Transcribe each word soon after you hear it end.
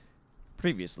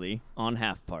Previously on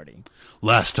Half Party.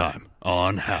 Last time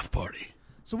on Half Party.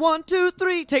 So 1, 2,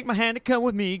 3, take my hand and come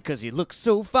with me, 'cause you look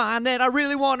so fine that I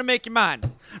really want to make you mine.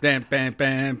 Say you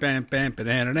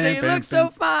look so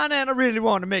fine and I really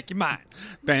want to make you mine.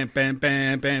 4,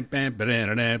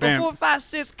 5,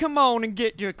 6, come on and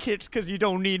get your kicks, 'cause you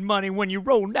don't need money when you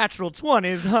roll natural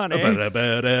 20s, honey.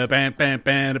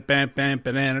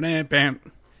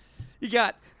 You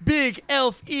got big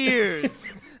elf ears,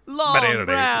 long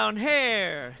brown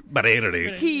hair.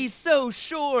 He's so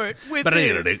short with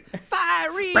his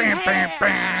fiery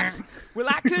hair. Well,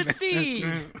 I could see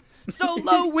so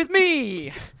low with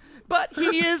me, but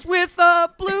he is with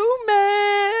a blue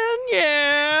man,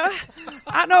 yeah.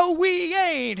 I know we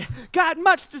ain't got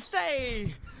much to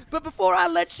say, but before I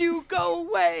let you go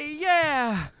away,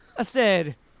 yeah, I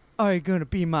said, are you gonna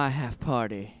be my half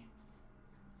party?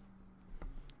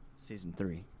 Season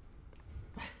 3.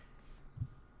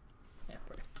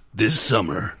 This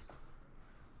summer,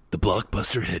 the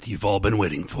blockbuster hit you've all been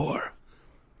waiting for.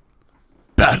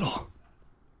 Battle.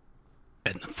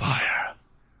 And the fire.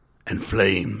 And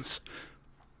flames.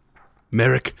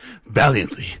 Merrick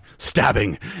valiantly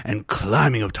stabbing and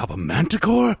climbing up top of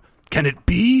Manticore? Can it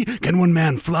be? Can one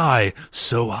man fly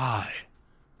so high?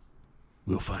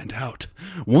 We'll find out.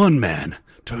 One man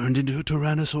turned into a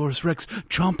Tyrannosaurus Rex,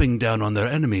 chomping down on their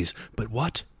enemies. But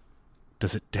what?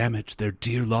 Does it damage their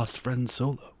dear lost friend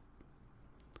Solo?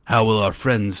 How will our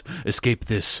friends escape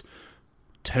this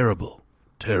terrible,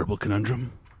 terrible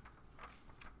conundrum?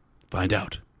 Find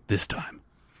out this time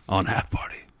on Half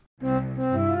Party.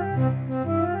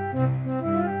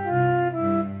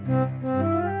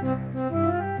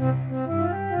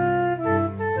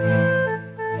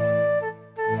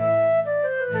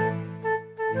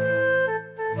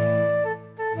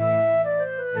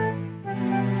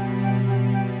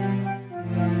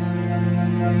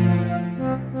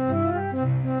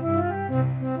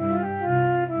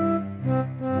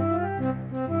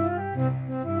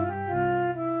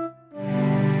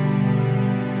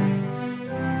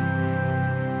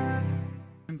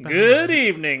 Good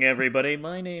evening, everybody.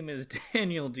 My name is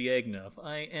Daniel Diagnoff.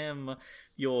 I am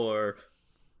your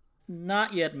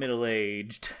not yet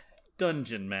middle-aged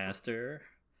dungeon master.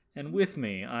 And with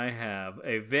me, I have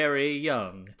a very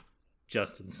young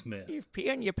Justin Smith. If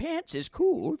peeing your pants is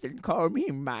cool, then call me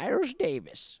Miles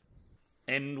Davis.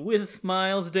 And with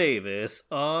Miles Davis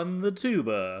on the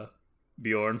tuba,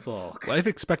 Bjorn Falk. Life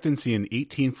expectancy in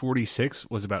 1846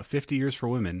 was about 50 years for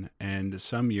women and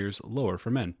some years lower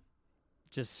for men.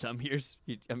 Just some years?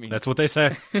 That's what they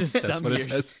say. Just That's some what years.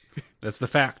 it says. That's the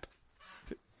fact.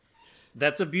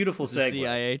 That's a beautiful Is the segue.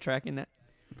 CIA tracking that?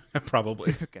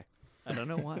 Probably. Okay. I don't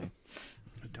know why.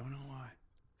 I don't know why.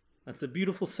 That's a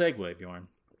beautiful segue, Bjorn.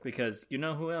 Because you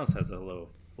know who else has a low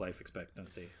life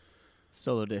expectancy?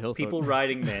 Solo de Hillthorpe. People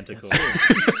riding Manticore.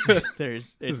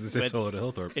 This is a Solo de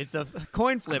Hillthorpe. It's a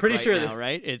coin flip pretty right sure now,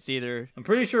 right? It's either... I'm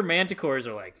pretty sure Manticores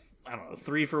are like, I don't know,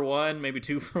 3 for 1, maybe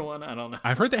 2 for 1. I don't know.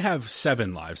 I've heard they have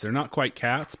 7 lives. They're not quite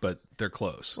cats, but they're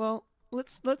close. Well,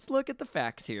 let's look at the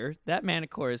facts here. That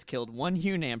Manticore has killed 1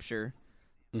 Hugh Nampshire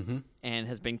and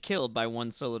has been killed by 1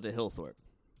 Solo de Hillthorpe.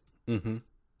 Mm-hmm.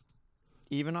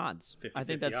 Even odds. 50-50 I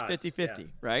think that's odds, 50-50, yeah.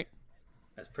 right?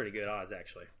 That's pretty good odds,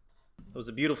 actually. It was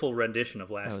a beautiful rendition of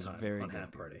That last was time very on good.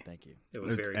 Half Party. Thank you. It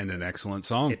was very And good. an excellent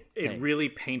song. It Hey, really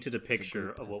painted a picture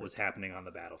group of what was happening on the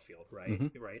battlefield, right?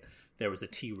 Mm-hmm. Right. There was the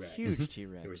T-Rex. Huge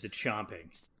T-Rex. There was the chomping.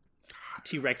 The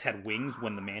T-Rex had wings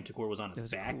when the Manticore was on It its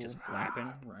was back, cool. just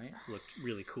flapping. Right. Looked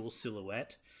really cool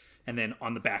silhouette. And then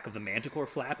on the back of the Manticore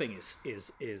flapping is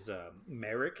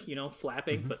Merrick,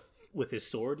 flapping, but with his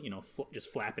sword,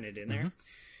 just flapping it in there.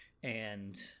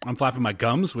 And I'm flapping my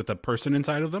gums with a person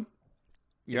inside of them.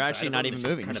 You're inside actually of not them, even it's just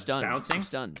moving. kind You're of stunned. bouncing. You're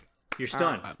stunned. you're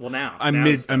stunned. Well, now I'm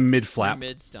you're mid flap.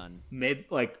 Mid-stun. mid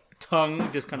like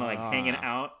tongue just kind of like hanging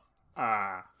out.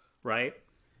 Right?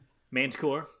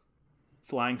 Manticore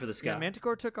flying for the sky. Yeah,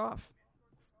 Manticore took off.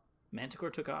 Manticore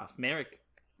took off. Merrick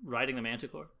riding the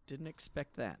Manticore. Didn't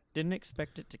expect that. Didn't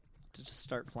expect it to just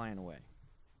start flying away.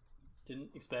 Didn't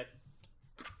expect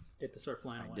it to start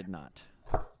flying away. I did not.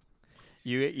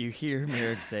 You hear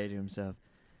Merrick say to himself,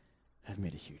 I've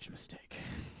made a huge mistake.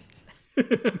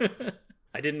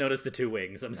 I didn't notice the 2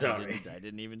 wings. I'm sorry. I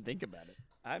didn't even think about it.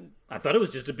 I thought it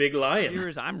was just a big lion.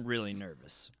 Viewers, I'm really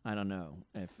nervous. I don't know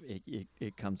if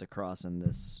it comes across in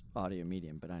this audio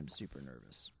medium, but I'm super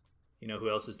nervous. You know who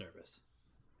else is nervous?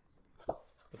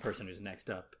 The person who's next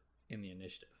up in the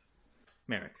initiative.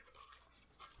 Merrick,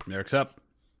 Merrick's up.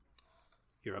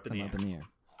 you're up in I'm the up air. in the air.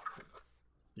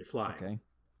 You're flying Okay.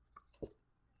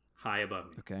 high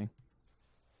above me. Okay.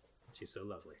 She's so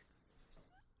lovely.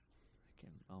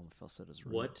 Again, all my falsettos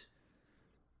wrong. What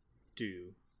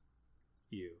do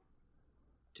you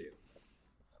do?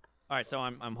 All right, so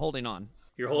I'm holding on.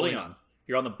 You're holding on.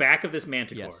 You're on the back of this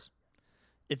manticore. Yes.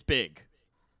 It's big.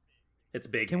 It's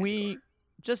big. Can manticore. we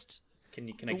just... Can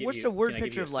I give what's you, the word can I give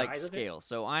picture you a of like size scale?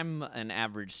 So I'm an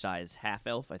average size half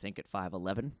elf, I think at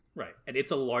 5'11". Right, and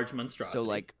it's a large monstrosity. So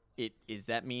like, does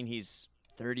that mean he's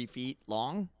 30 feet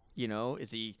long? You know,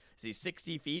 is he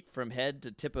 60 feet from head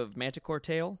to tip of manticore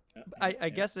tail? I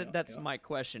guess that's my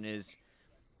question. Is,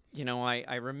 you know,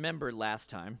 I remember last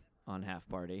time on Half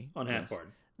Party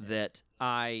that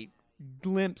I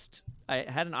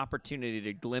had an opportunity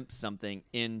to glimpse something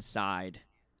inside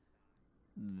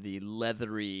the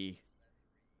leathery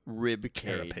rib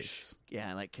cage. Carapace. Yeah,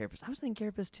 I like carapace. I was thinking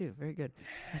carapace too. Very good.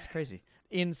 That's crazy.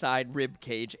 Inside rib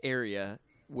cage area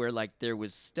where like there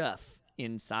was stuff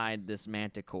inside this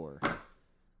manticore,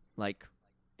 like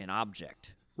an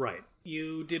object. Right.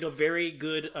 You did a very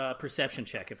good perception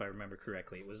check, if I remember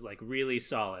correctly. It was like really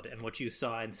solid, and what you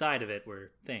saw inside of it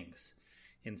were things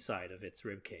inside of its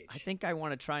rib cage. I think I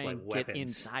want to try and Like get weapons.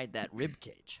 inside that rib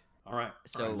cage. All right.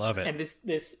 So I love it. And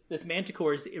this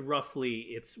manticore is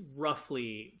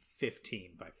roughly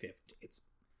 15 by 50.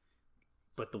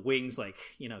 But the wings kind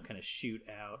of shoot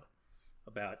out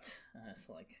about it's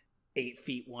like 8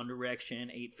 feet one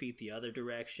direction, 8 feet the other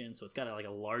direction. So it's got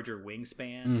a larger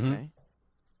wingspan. Mm-hmm. Okay.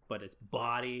 But its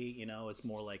body, it's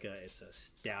more like it's a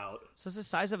stout. So it's the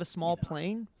size of a small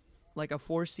plane, like a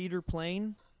 4-seater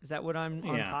plane. Is that what I'm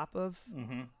on top of?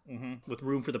 With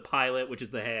room for the pilot, which is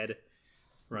the head.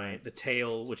 Right, the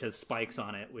tail, which has spikes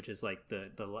on it, which is like the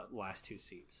last 2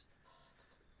 seats.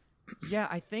 Yeah,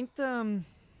 I think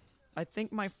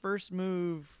my first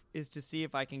move is to see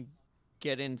if I can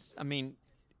get in. I mean,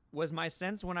 was my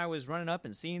sense when I was running up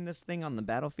and seeing this thing on the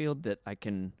battlefield that I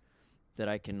can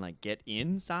like get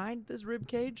inside this rib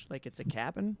cage, like it's a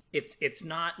cabin? It's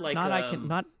not like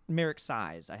not Merrick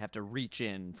size. I have to reach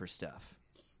in for stuff.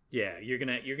 Yeah, you're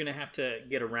gonna have to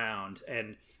get around,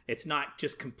 and it's not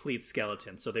just complete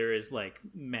skeleton. So there is like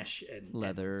mesh and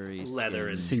leather and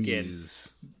skin.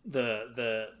 Sinews.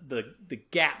 The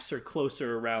gaps are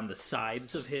closer around the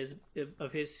sides of his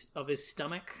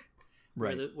stomach,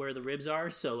 right, where the ribs are.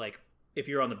 So like if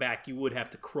you're on the back, you would have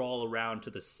to crawl around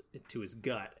to his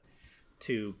gut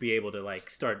to be able to like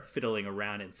start fiddling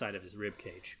around inside of his rib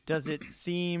cage. Does it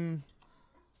seem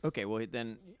okay? Well,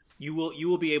 then. You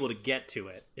will be able to get to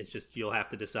it. It's just you'll have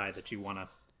to decide that you want to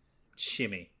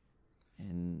shimmy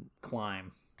and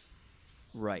climb.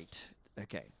 Right.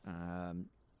 Okay.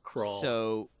 Crawl.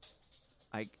 So,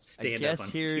 I guess up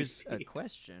on here's 2 a feet.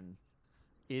 question: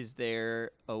 is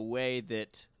there a way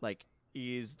that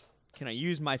can I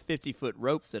use my 50-foot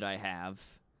rope that I have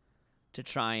to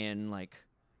try and like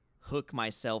hook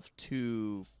myself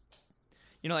to?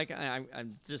 You know, like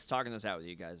I'm just talking this out with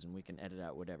you guys, and we can edit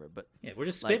out whatever. But Yeah, we're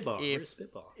just like,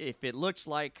 spitballing. if it looks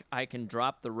like I can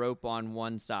drop the rope on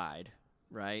one side,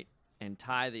 right, and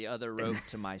tie the other rope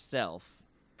to myself,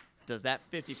 does that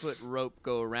 50-foot rope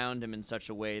go around him in such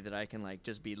a way that I can like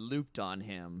just be looped on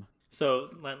him? So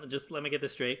let me get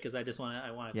this straight, because I want it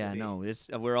to be. Yeah, no,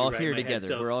 we're all right here in my head. together.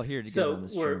 So- We're all here together on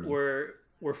this journey.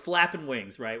 we're flapping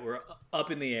wings, right? We're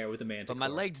up in the air with the manticore. But my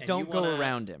legs and don't you go wanna-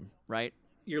 around him, right?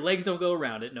 Your legs don't go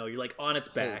around it. No, you're like on its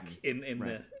back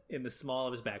Holding. in the small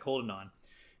of his back, holding on.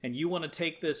 And you want to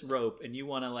take this rope and you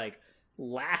want to like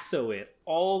lasso it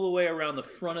all the way around the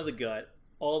front of the gut,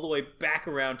 all the way back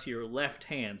around to your left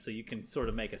hand, so you can sort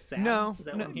of make a saddle. No, Is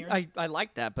that what I'm hearing? I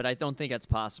like that, but I don't think that's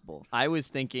possible. I was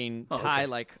thinking tie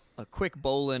like a quick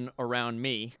bowline around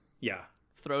me, Yeah.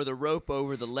 throw the rope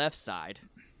over the left side,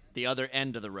 the other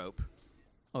end of the rope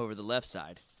over the left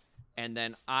side, and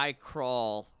then I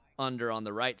crawl under on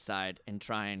the right side and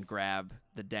try and grab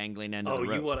the dangling end of the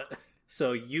rope.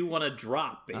 You want to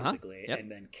drop basically, Yep. and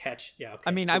then catch. Yeah. Okay.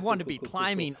 I mean, Cool, I cool, want to cool, be cool, cool,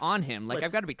 climbing cool. on him. Like, Let's-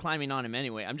 I've got to be climbing on him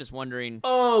anyway. I'm just wondering.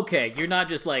 Okay, you're not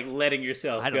just like letting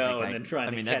yourself I don't go think and then trying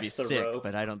I mean, to that'd catch be the sick, rope.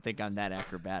 but I don't think I'm that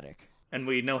acrobatic. And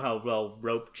we know how well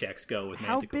rope checks go with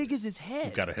How manticores. big is his head?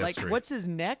 You've got a Like, history. what's his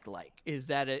neck like? Is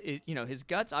that his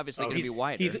gut's obviously going to be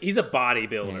wider. He's a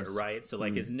bodybuilder, Yes. right? So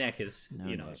like his neck is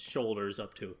neck. shoulders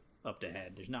up to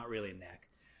head. There's not really a neck.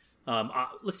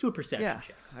 Let's do a perception Yeah,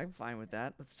 check. I'm fine with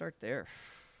that. Let's start there.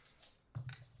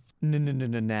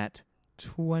 Nat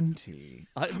 20.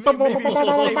 Maybe you should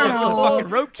save that for the fucking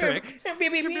rope trick.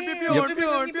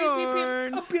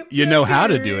 Bjorn. You know how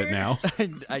to do it now.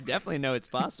 I definitely know it's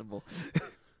possible.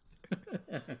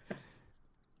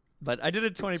 But I did a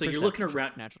 20%. So you're looking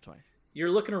around. Natural 20. You're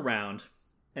looking around,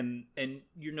 and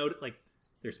you're noticing like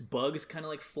there's bugs kind of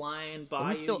like flying by Are we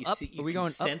you. still You up? see- you Are we can going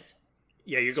up? sense,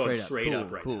 Yeah, you're going straight cool,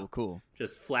 up right cool, now. Cool.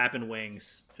 Just flapping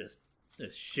wings, just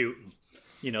shooting.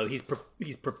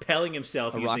 He's propelling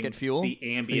himself using rocket fuel? the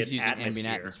ambient He's using atmosphere. ambient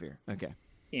atmosphere. Okay.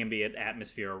 Ambient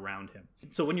atmosphere around him.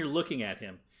 So when you're looking at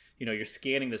him, you're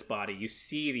scanning this body, you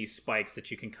see these spikes that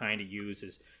you can kind of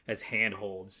use as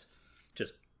handholds,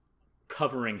 just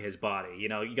covering his body.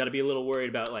 You got to be a little worried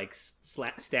about like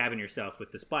stabbing yourself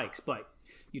with the spikes, but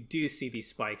you do see these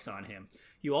spikes on him.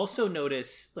 You also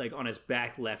notice, like on his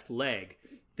back left leg,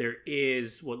 there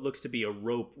is what looks to be a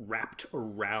rope wrapped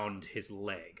around his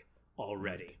leg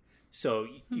already. So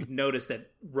you've noticed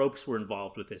that ropes were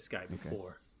involved with this guy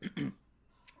before. Okay.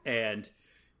 And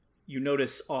you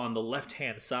notice on the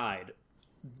left-hand side,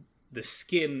 the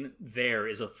skin there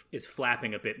is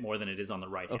flapping a bit more than it is on the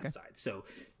right-hand side. So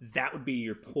that would be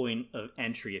your point of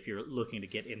entry if you're looking to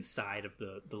get inside of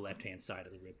the left-hand side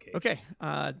of the ribcage. Okay,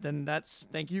 then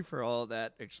thank you for all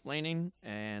that explaining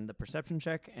and the perception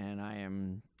check, and I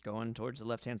am going towards the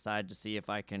left-hand side to see if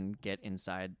I can get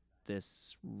inside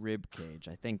this ribcage.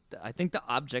 I think the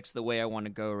object's the way I want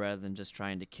to go rather than just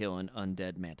trying to kill an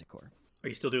undead manticore. Are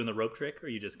you still doing the rope trick, or are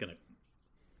you just going to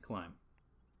climb?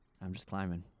 I'm just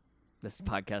climbing. This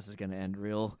podcast is going to end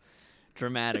real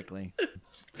dramatically.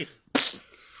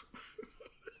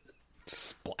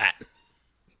 Splat.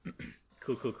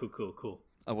 Cool.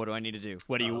 Oh, what do I need to do?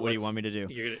 What do you want me to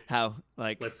do? How?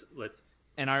 Like let's.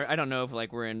 And I don't know if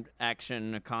like we're in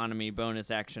action, economy,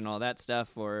 bonus action, all that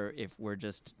stuff, or if we're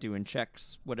just doing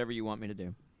checks. Whatever you want me to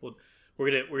do. Well, we're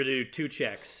gonna do 2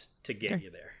 checks to get you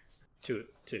there, to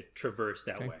traverse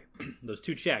that way. Those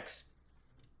 2 checks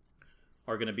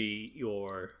are gonna be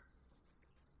your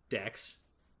dex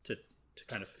to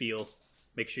kind of feel,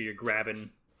 make sure you're grabbing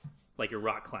like you're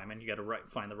rock climbing. You got to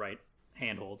find the right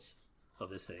handholds of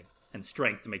this thing, and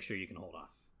strength to make sure you can hold on.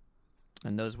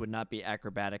 And those would not be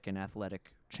acrobatic and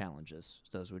athletic challenges.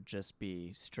 Those would just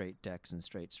be straight dex and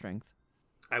straight strength.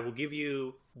 I will give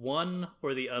you one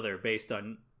or the other based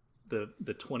on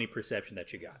the 20 perception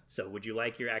that you got. So would you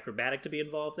like your acrobatic to be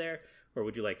involved there, or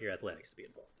would you like your athletics to be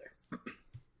involved there?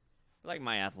 I like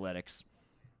my athletics.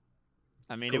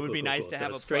 I mean, it would be nice to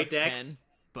have a straight plus dex. 10,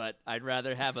 but I'd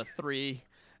rather have a 3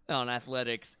 on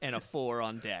athletics and a 4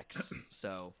 on dex.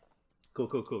 So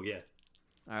Cool, yeah.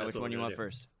 All right, which one you want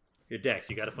first? Your dex,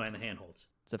 you got to find the handholds.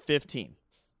 It's a 15.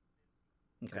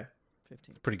 Okay.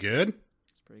 15. Pretty good.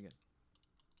 It's pretty good.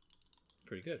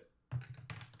 Pretty good.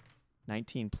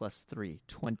 19 plus 3,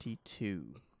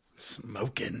 22.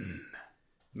 Smoking.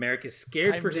 Merrick is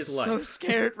scared for his life. I'm so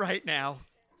scared right now.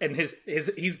 And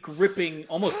he's gripping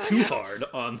almost too hard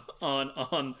on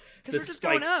the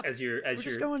spikes as you're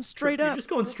just going straight up. You're just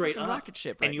going straight up. Rocket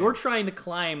ship and you're trying to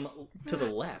climb to the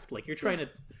left, like you're trying to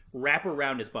wrap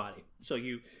around his body. So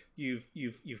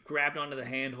you've grabbed onto the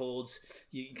handholds.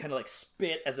 You kind of like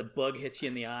spit as a bug hits you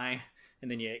in the eye,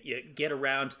 and then you get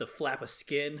around to the flap of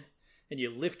skin, and you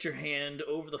lift your hand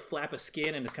over the flap of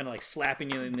skin, and it's kind of like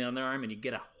slapping you in the underarm, and you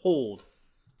get a hold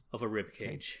of a rib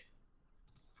cage.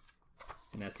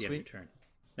 And that's the end of your turn.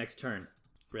 Next turn,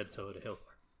 Red Solo to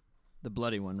Hilthor. The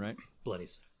bloody one, right?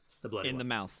 Bloodies. The bloody in one. the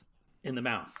mouth. In the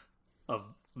mouth of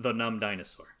the numb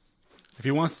dinosaur. If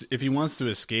he wants to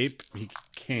escape, he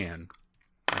can.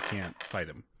 I can't fight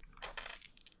him.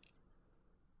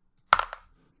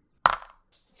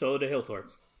 Solo to Hilthor,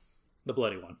 the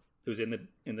bloody one, who's in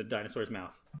the dinosaur's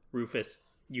mouth. Rufus,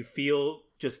 you feel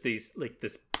just this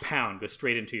pound go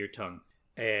straight into your tongue,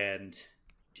 and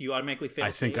do you automatically fail?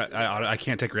 I think I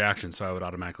can't take reactions, so I would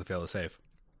automatically fail the save.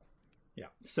 Yeah.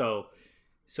 So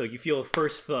you feel a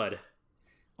first thud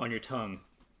on your tongue,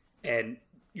 and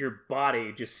your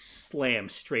body just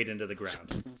slams straight into the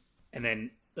ground, and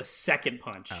then the second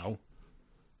punch. Ow.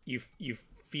 You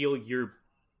feel your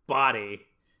body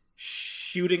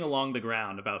shooting along the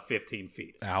ground about 15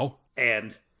 feet. Ow.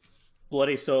 And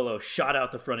Bloody Solo shot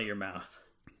out the front of your mouth,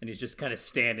 and he's just kind of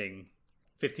standing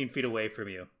 15 feet away from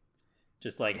you,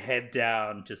 just like head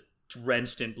down, just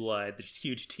drenched in blood. There's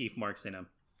huge teeth marks in him.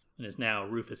 And it's now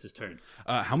Rufus's turn.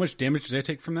 How much damage did I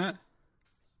take from that?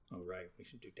 Oh, right. We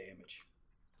should do damage.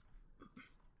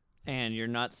 And you're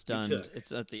not stunned.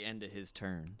 It's at the end of his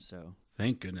turn, so.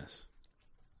 Thank goodness.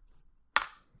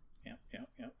 Yep.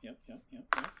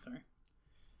 Sorry.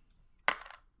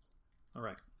 All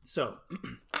right. So,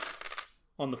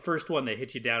 on the first one, they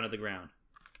hit you down to the ground.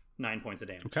 9 points of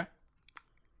damage. Okay.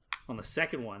 On the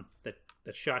second one, that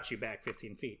shot you back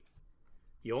 15 feet,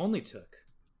 you only took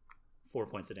 4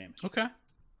 points of damage. Okay.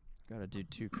 Gotta do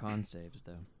 2 con saves,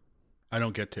 though. I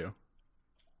don't get to.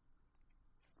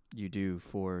 You do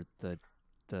for the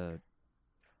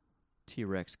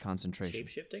T-Rex concentration.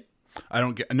 Shape-shifting? I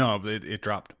don't get... No, it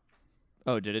dropped.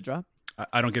 Oh, did it drop?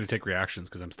 I don't get to take reactions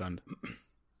because I'm stunned.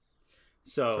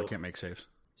 So I can't make saves.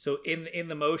 So in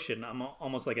the motion, I'm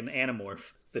almost like an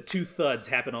anamorph. The two thuds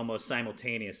happen almost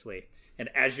simultaneously, and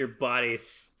as your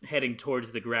body's heading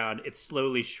towards the ground, it's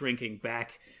slowly shrinking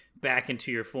back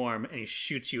into your form, and he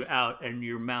shoots you out, and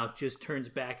your mouth just turns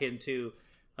back into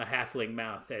a halfling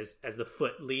mouth as the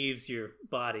foot leaves your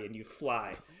body, and you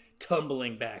fly,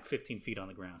 tumbling back 15 feet on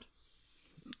the ground.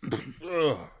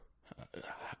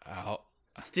 Ow.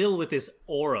 Still with this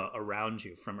aura around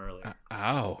you from earlier.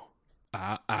 Ow.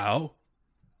 Ow.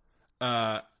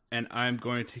 And I'm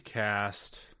going to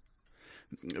cast...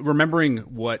 Remembering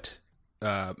what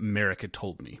Merrick had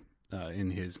told me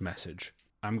in his message,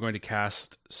 I'm going to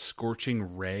cast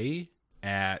Scorching Ray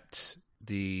at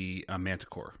the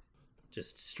Manticore.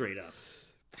 Just straight up.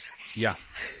 Yeah.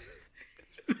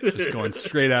 Just going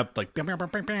straight up, like...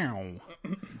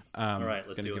 All right,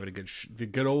 let's do give it the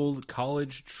good old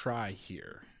college try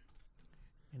here.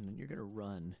 And then you're going to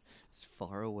run as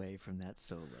far away from that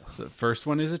solo. So the first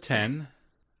one is a 10.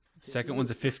 Second one's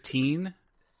a 15.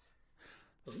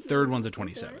 Third one's a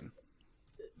 27.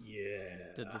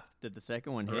 Yeah. Did the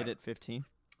second one hit at 15?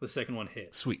 The second one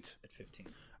hit. Sweet. At 15.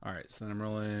 All right, so then I'm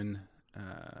rolling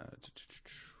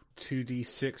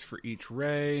 2d6 for each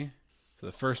ray. So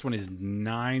the first one is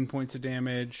 9 points of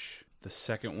damage. The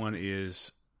second one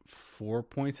is 4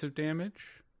 points of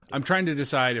damage. I'm trying to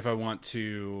decide if I want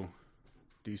to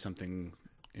do something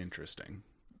interesting.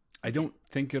 I don't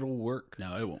think it'll work.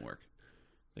 No, it won't work.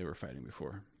 They were fighting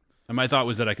before. And my thought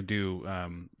was that I could do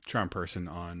Charm Person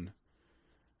on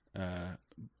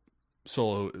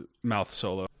mouth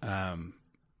solo.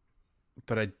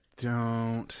 But I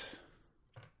don't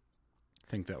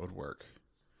think that would work.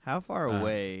 How far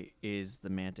away is the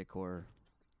Manticore?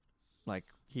 Like,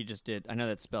 he just did... I know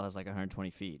that spell has like 120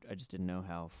 feet. I just didn't know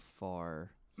how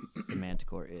far the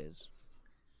Manticore is.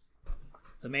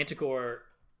 The Manticore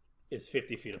is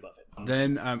 50 feet above it.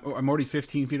 Then I'm already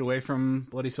 15 feet away from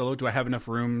Bloody Solo. Do I have enough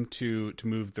room to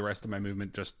move the rest of my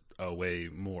movement just away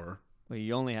more? Well,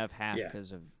 you only have half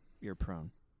because of you're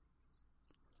prone.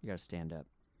 You got to stand up.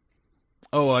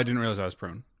 Oh, I didn't realize I was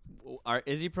prone.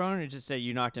 Is he prone, or just say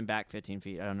you knocked him back 15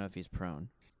 feet? I don't know if he's prone.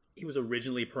 He was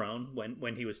originally prone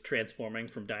when he was transforming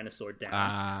from dinosaur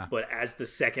down. But as the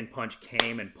second punch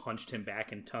came and punched him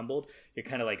back and tumbled, you're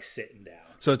kind of like sitting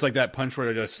down. So it's like that punch where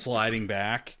they're just sliding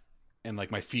back and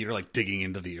like my feet are like digging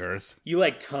into the earth. You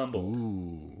like tumbled.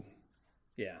 Ooh.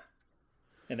 Yeah.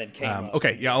 And then came up.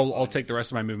 Okay, yeah, I'll take the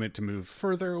rest of my movement to move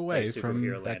further away from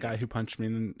that landing. guy who punched me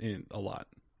in a lot.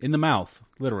 In the mouth,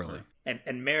 literally.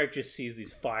 And Merrick just sees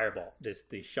these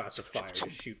these shots of fire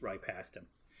just shoot right past him.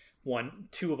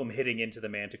 Two of them hitting into the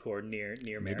Manticore near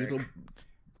Merrick. Maybe it'll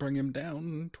bring him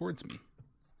down towards me.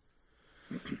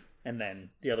 And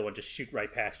then the other one just shoot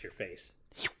right past your face.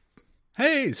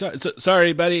 Hey,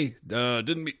 sorry, buddy.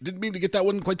 Didn't mean to get that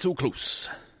one quite so close.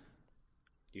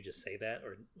 You just say that,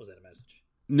 or was that a message?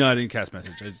 No, I didn't cast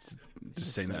message. I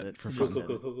just saying that for fun.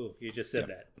 Cool. You just said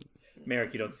that.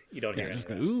 Merrick, you don't hear it. Just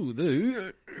go,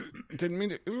 didn't mean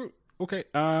to. Ooh, okay.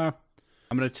 I'm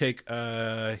gonna take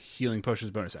a healing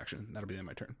potions bonus action. That'll be in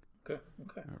my turn. Okay.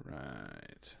 All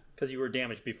right. Because you were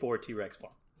damaged before T-Rex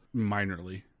fought.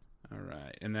 Minorly. All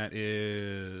right, and that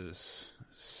is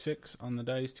 6 on the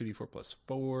dice. 2d4 plus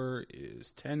 4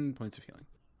 is 10 points of healing.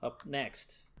 Up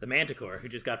next, the Manticore, who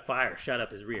just got fire shot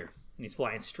up his rear, and he's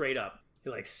flying straight up. He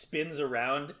like spins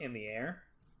around in the air.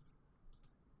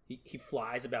 He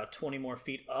flies about 20 more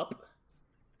feet up,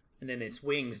 and then his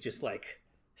wings just like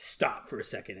stop for a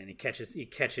second, and he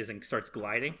catches and starts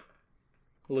gliding,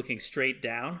 looking straight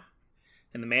down,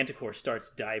 and the Manticore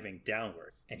starts diving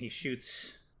downward, and he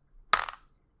shoots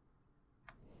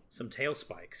some tail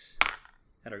spikes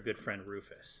at our good friend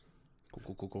Rufus.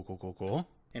 Cool.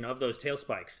 And of those tail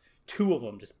spikes, 2 of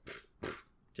them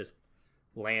just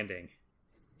landing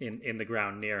in the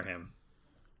ground near him.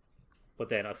 But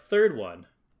then a third one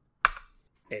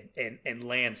and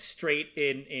lands straight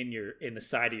in the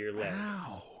side of your leg.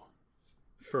 Ow.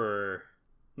 For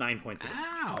 9 points of damage.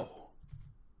 Ow.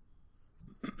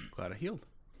 Glad I healed.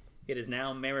 It is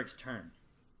now Merrick's turn.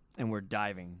 And we're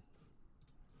diving.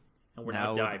 And we're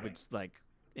now diving. It's like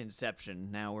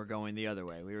Inception. Now we're going the other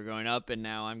way. We were going up, and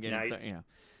now I'm getting...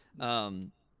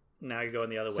 Now you're going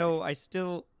the other way. So I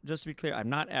still, just to be clear, I'm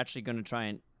not actually going to try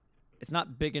and... It's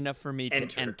not big enough for me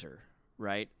to enter,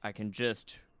 right? I can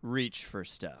just reach for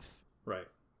stuff. Right.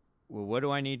 Well, what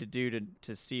do I need to do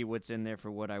to see what's in there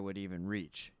for what I would even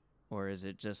reach? Or is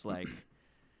it just like,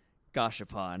 gosh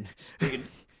upon?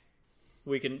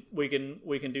 We can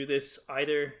do this.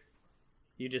 Either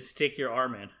you just stick your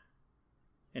arm in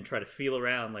and try to feel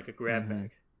around like a grab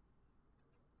bag,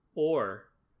 or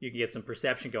you can get some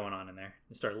perception going on in there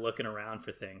and start looking around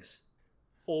for things.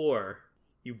 or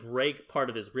you break part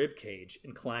of his rib cage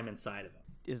and climb inside of him.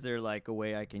 Is there like a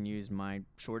way I can use my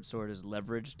short sword as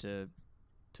leverage to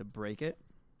break it?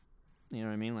 You know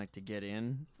what I mean? Like to get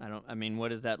in? What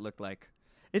does that look like?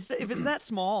 If it's that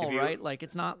small, right? Like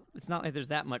it's not like there's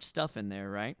that much stuff in there,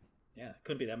 right? Yeah, it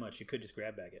couldn't be that much. You could just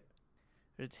grab bag it.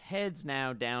 Its head's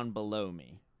now down below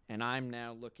me, and I'm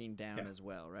now looking down as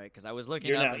well, right? Because I was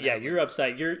looking up. You're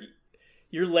upside.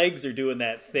 Your legs are doing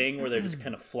that thing where they're just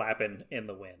kind of flapping in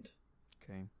the wind.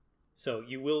 Okay. So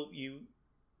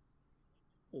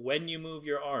when you move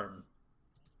your arm,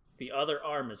 the other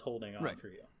arm is holding on for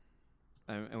you.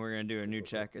 And we're going to do a new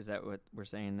check. Is that what we're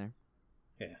saying there?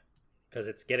 Yeah. Because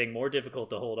it's getting more difficult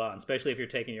to hold on, especially if you're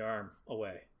taking your arm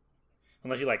away.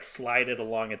 Unless you, like, slide it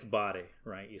along its body,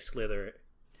 right? You slither it.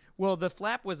 Well, the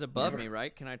flap was above me,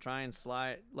 right? Can I try and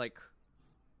slide, like,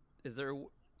 is there...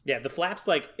 Yeah, the flap's,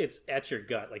 like, it's at your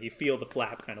gut. Like, you feel the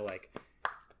flap kind of, like,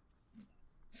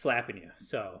 slapping you,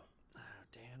 so... Oh,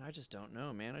 Dan, I just don't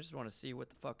know, man. I just want to see what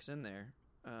the fuck's in there.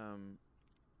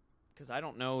 Because I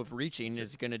don't know if reaching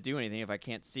is going to do anything if I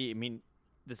can't see. I mean,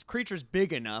 this creature's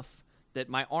big enough that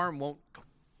my arm won't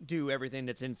do everything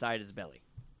that's inside his belly.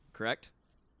 Correct?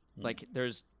 Like,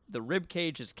 the rib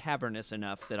cage is cavernous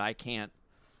enough that I can't...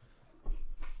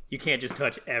 You can't just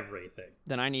touch everything.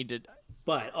 Then I need to...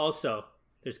 But also,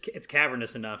 it's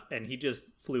cavernous enough, and he just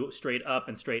flew straight up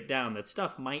and straight down, that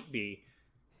stuff might be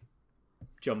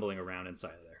jumbling around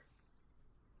inside of there.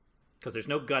 Because there's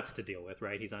no guts to deal with,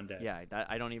 right? He's undead. Yeah,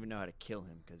 I don't even know how to kill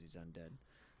him because he's undead.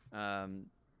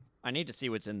 I need to see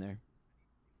what's in there.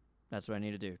 That's what I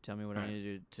need to do. Tell me what I need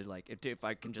to do to, like, if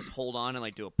I can just hold on and,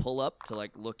 like, do a pull-up to,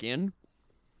 like, look in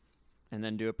and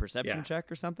then do a perception check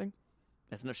or something.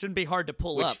 It shouldn't be hard to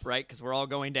pull up, right? Because we're all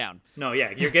going down. No,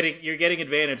 yeah, you're getting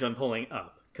advantage on pulling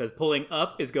up. Because pulling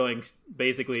up is going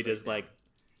basically straight just, like,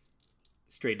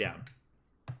 straight down.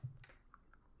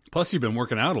 Plus, you've been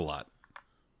working out a lot.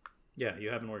 Yeah, you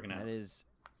have been working out. That is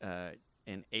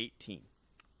an 18.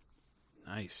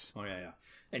 Nice. Oh, yeah.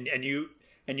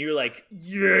 And you're like,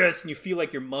 yes, and you feel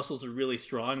like your muscles are really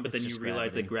strong, but then you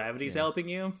realize that gravity's helping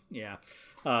you. Yeah.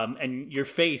 And your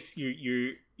face,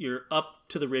 you're up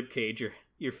to the rib cage.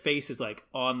 Your face is like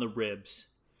on the ribs.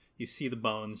 You see the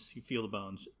bones. You feel the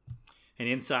bones. And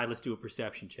inside, let's do a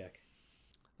perception check.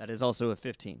 That is also a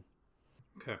 15.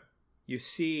 Okay. You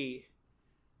see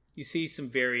some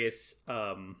various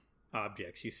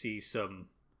objects. You see some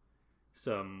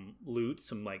loot,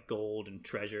 some like gold and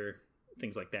treasure,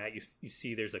 things like that. You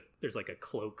see there's like a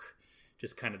cloak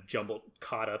just kind of jumbled,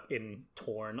 caught up in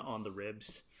torn on the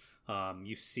ribs.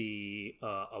 You see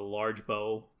a large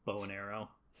bow and arrow,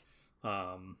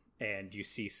 and you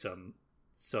see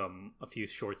a few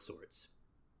short swords.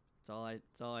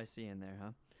 That's all I see in there,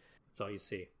 huh? That's all you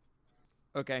see.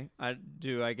 Okay.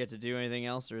 Do I get to do anything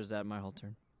else, or is that my whole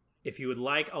turn? If you would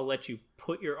like, I'll let you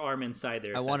put your arm inside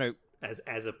there. I want to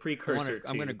as a precursor.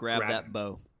 I'm going to grab that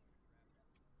bow.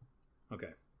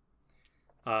 Okay.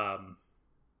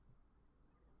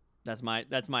 That's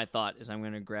my thought. Is I'm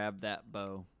going to grab that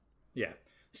bow. Yeah.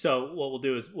 So what we'll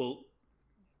do is we'll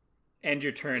end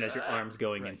your turn as your arm's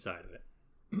going inside of it.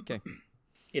 Okay.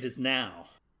 It is now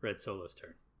Red Solo's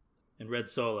turn, and Red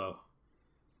Solo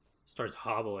starts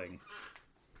hobbling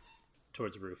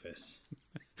towards Rufus.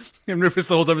 And Rufus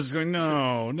the whole time is just going,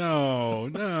 no.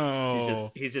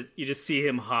 You just see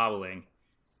him hobbling,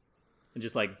 and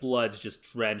just like blood's just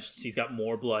drenched. He's got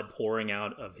more blood pouring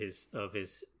out of his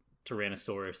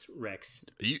Tyrannosaurus Rex.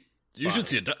 You should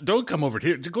see don't come over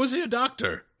here. Go see a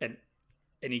doctor. And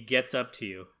he gets up to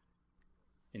you,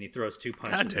 and he throws 2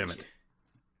 punches. God damn it!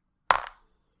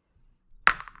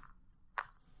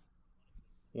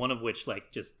 One of which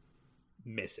like just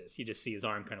misses. You just see his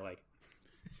arm kind of like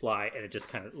fly, and it just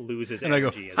kind of loses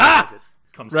energy as it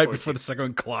comes right before the second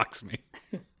one clocks me.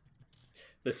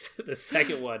 The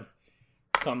second one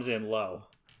comes in low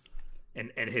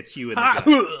and hits you in the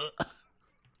gut,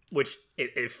 which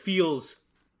it feels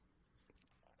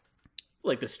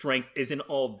like the strength isn't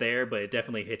all there, but it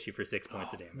definitely hits you for 6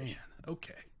 points of damage. Man,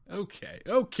 okay.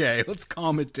 Let's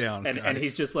calm it down, guys. And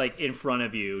he's just like in front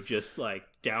of you, just like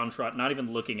downtrodden, not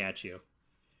even looking at you.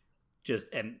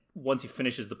 And once he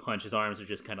finishes the punch, his arms are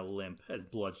just kind of limp as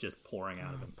blood's just pouring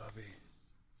out of him. Bubby.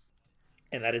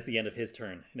 And that is the end of his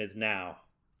turn. It is now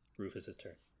Rufus's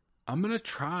turn. I'm gonna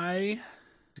try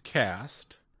to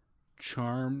cast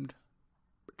Charmed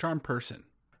Person,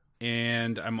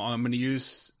 and I'm gonna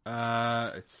use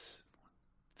it's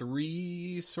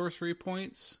 3 sorcery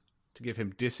points to give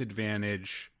him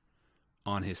disadvantage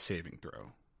on his saving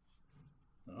throw.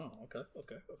 Oh, okay.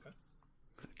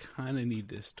 I kind of need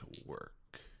this to work.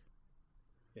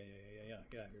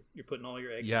 Yeah. You're putting all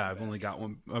your eggs. Yeah, in I've the only basket. got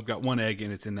one. I've got one egg,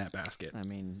 and it's in that basket. I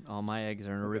mean, all my eggs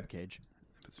are in a rib cage.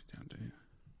 Puts me down to-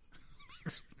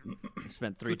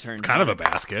 Spent 3 turns. It's kind of a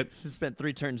basket. Spent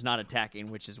 3 turns not attacking,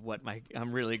 which is what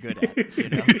I'm really good at. You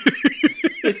know.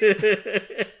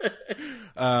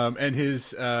 And his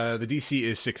the DC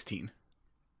is 16.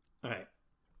 All right.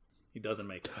 He doesn't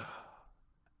make it.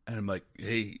 And I'm like,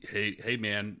 hey,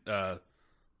 man,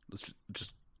 let's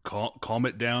just calm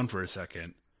it down for a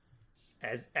second.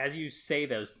 As you say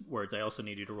those words, I also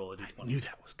need you to roll a d20. I knew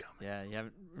that was coming. Yeah, you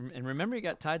haven't. And remember, you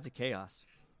got Tides of Chaos.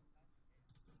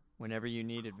 Whenever you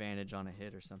need advantage on a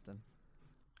hit or something.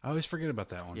 I always forget about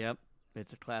that one. Yep,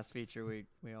 it's a class feature we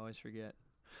always forget.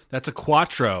 That's a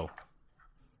Quattro.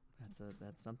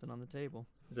 That's something on the table.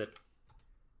 Is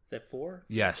that 4?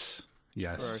 Yes. For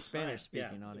our Yes. Spanish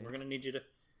speaking audience. We're gonna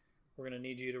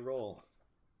need you to roll.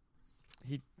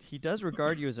 He does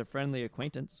regard you as a friendly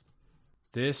acquaintance.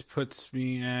 This puts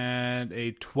me at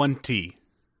a 20.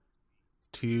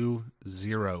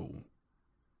 2-0.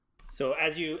 So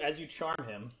as you charm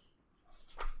him,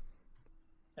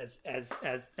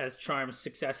 as charm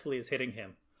successfully is hitting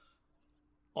him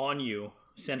on you,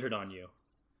 centered on you,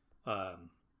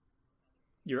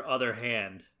 your other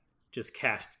hand just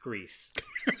casts grease,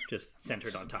 just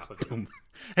centered on top of you.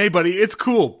 Hey, buddy, it's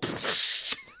cool.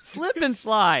 Slip and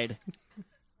slide.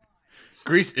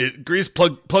 Grease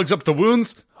plugs up the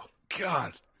wounds. Oh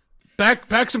God,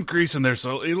 pack some grease in there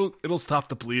so it'll stop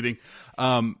the bleeding.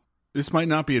 This might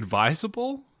not be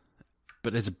advisable,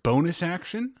 but as a bonus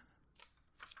action,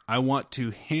 I want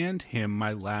to hand him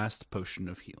my last potion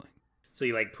of healing. So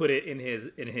you like put it in his.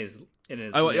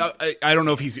 I don't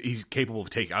know if he's capable of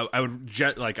taking. I want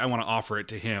to offer it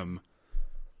to him.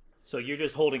 So you're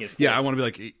just holding it. Yeah, I want to be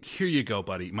like, here you go,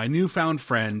 buddy, my newfound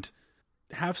friend.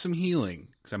 Have some healing,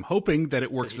 because I'm hoping that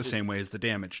it works the same way as the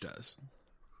damage does.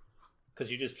 Because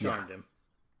you just charmed him,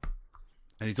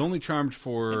 and he's only charmed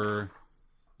for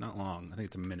not long. I think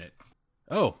it's a minute.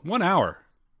 Oh, 1 hour.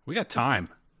 We got time.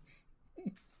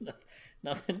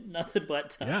 Nothing but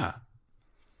time. Yeah,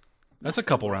 that's a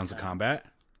couple rounds of combat.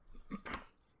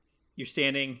 You're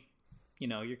standing,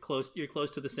 you're close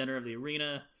to the center of the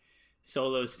arena.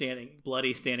 Solo's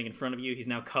bloody standing in front of you. He's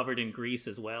now covered in grease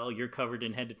as well. You're covered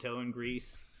in head to toe in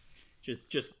grease.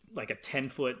 Just like a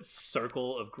 10-foot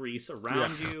circle of grease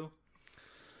around you.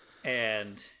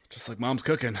 And just like Mom's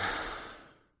cooking.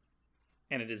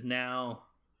 And it is now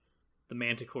the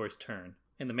Manticore's turn.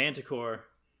 And the Manticore,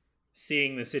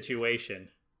 seeing the situation,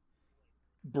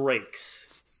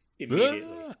 breaks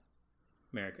immediately.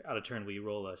 Merrick, out of turn, will you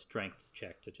roll a strength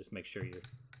check to just make sure you're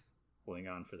holding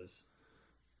on for this?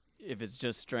 If it's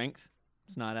just strength,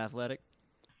 it's not athletic.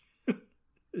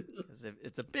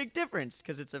 It's a big difference,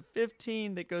 because it's a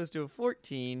 15 that goes to a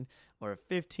 14 or a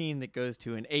 15 that goes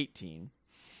to an 18.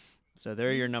 So there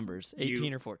are your numbers,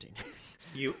 18 or 14.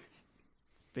 It's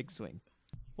a big swing.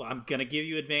 Well, I'm going to give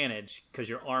you advantage because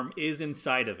your arm is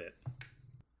inside of it.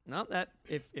 Not that.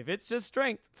 If it's just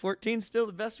strength, 14's still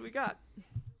the best we got.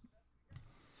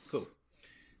 Cool.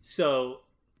 So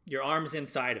your arm's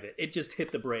inside of it. It just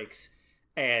hit the brakes.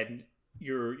 And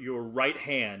your right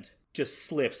hand just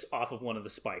slips off of one of the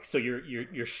spikes. So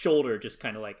your shoulder just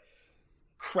kind of like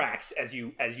cracks as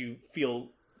you feel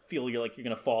you're like you're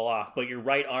gonna fall off, but your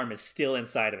right arm is still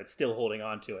inside of it, still holding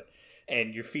on to it,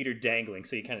 and your feet are dangling.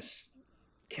 So you kind of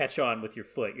catch on with your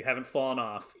foot. You haven't fallen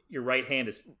off. Your right hand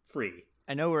is free.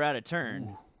 I know we're out of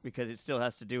turn because it still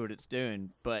has to do what it's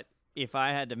doing, but if I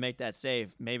had to make that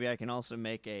save, maybe I can also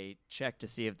make a check to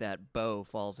see if that bow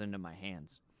falls into my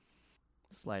hands.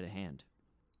 Sleight of hand.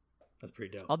 That's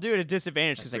pretty dope. I'll do it at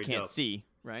disadvantage because I can't see,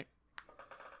 right?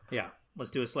 Yeah.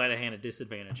 Let's do a sleight of hand at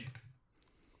disadvantage.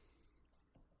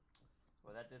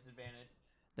 Well,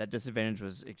 that disadvantage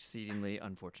was exceedingly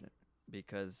unfortunate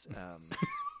because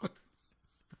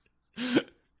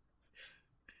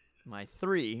my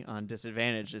 3 on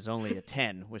disadvantage is only a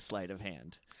 10 with sleight of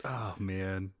hand. Oh,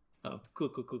 man. Oh, cool.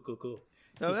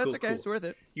 So that's okay. Cool. It's worth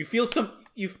it. You feel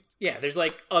there's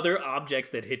like other objects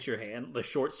that hit your hand. The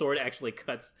short sword actually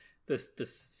cuts the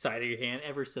side of your hand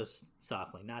ever so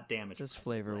softly, not damage. Just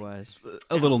flavor-wise.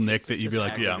 A little nick that you'd be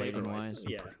like, yeah.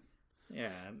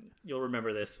 Yeah. You'll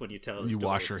remember this when you tell you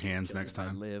wash your hands next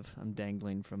time. I'm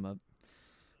dangling from a...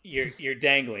 You're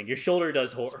dangling. Your shoulder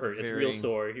does hurt. It's real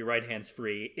sore. Your right hand's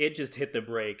free. It just hit the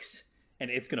brakes, and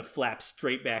it's going to flap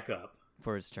straight back up.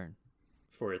 For its turn.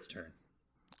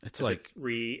 It's like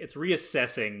it's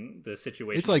reassessing the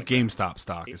situation. It's like GameStop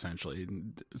stock, essentially,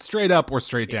 straight up or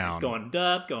straight down. It's going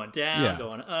up, going down,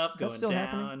 going up, going down.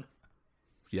 Happening?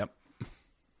 Yep.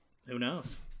 Who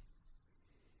knows?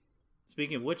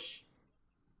 Speaking of which,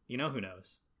 You know who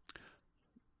knows.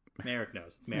 Merrick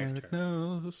knows. It's Merrick's turn.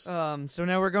 Knows. So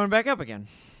now we're going back up again.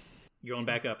 You're going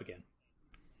back up again.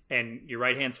 And your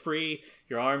right hand's free.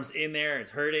 Your arm's in there.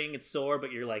 It's hurting. It's sore,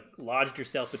 but you're like lodged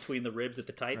yourself between the ribs at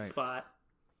the tight spot.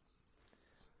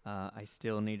 I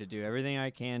still need to do everything I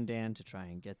can, Dan, to try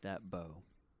and get that bow.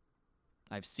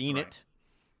 I've seen it.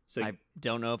 So I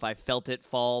don't know if I felt it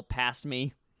fall past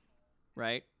me.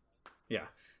 Right? Yeah.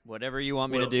 Whatever you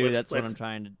want me to do, that's what I'm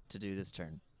trying to do this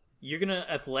turn. You're going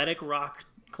to athletic rock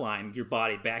climb your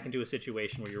body back into a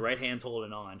situation where your right hand's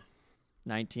holding on.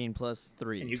 19 plus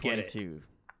 3, and you 22.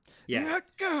 Get it.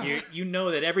 Yeah. You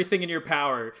know that everything in your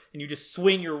power, and you just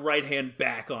swing your right hand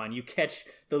back on. You catch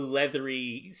the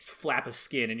leathery flap of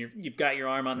skin, and you've got your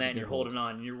arm on that, and you're holding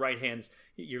on, and your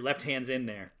left hand's in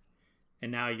there.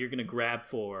 And now you're going to grab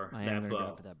for that bow. I am going to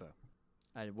grab for that bow.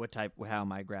 How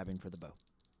am I grabbing for the bow?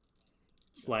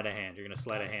 Sleight of hand. You're going to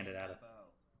sleight of hand it out of.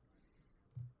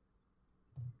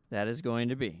 That is going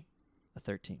to be a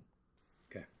 13.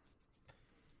 Okay.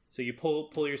 So you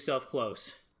pull yourself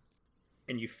close,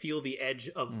 and you feel the edge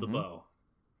of the bow.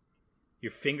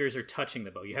 Your fingers are touching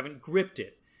the bow. You haven't gripped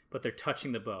it, but they're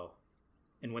touching the bow.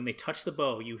 And when they touch the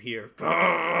bow, you hear,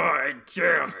 "God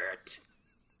damn it!"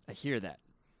 I hear that.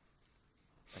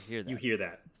 You hear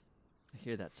that. I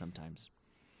hear that sometimes.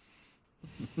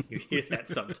 You hear that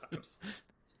sometimes.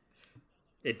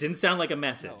 It didn't sound like a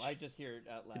message. No, I just hear it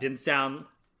out loud. It didn't sound...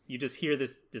 You just hear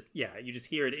this... you just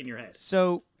hear it in your head.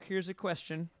 So, here's a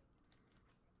question.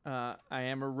 I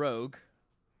am a rogue.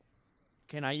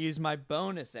 Can I use my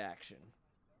bonus action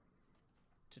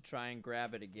to try and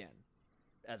grab it again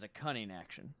as a cunning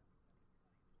action?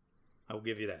 I will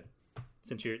give you that.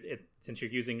 Since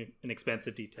you're using an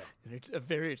expensive detail. A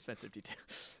very expensive detail.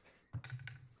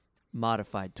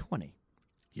 Modified 20.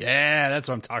 Yeah, that's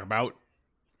what I'm talking about.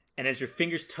 And as your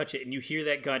fingers touch it and you hear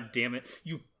that, God damn it,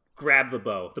 you grab the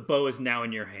bow. The bow is now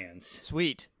in your hands.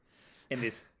 Sweet. And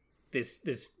this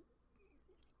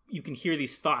you can hear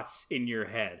these thoughts in your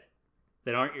head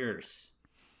that aren't yours.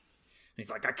 And he's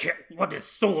like, I can't, what has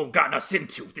Solo gotten us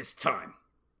into this time?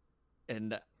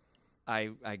 And I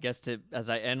guess as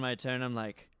I end my turn, I'm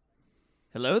like,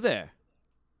 hello there.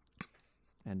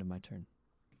 End of my turn.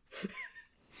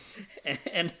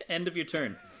 End of your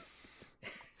turn.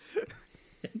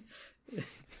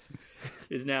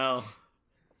 Is now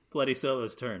Bloody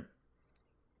Solo's turn.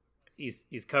 He's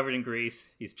covered in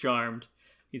grease. He's charmed.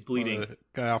 He's bleeding.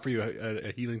 Can I offer you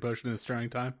a healing potion in this trying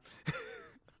time?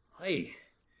 Hey,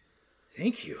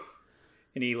 thank you.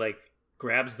 And he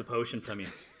grabs the potion from you.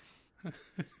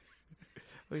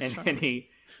 and he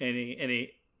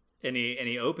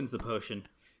opens the potion,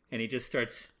 and he just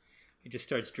starts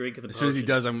drinking the potion. As soon as he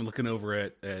does, I'm looking over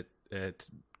at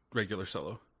regular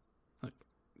Solo. Like,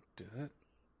 do that.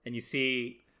 And you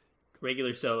see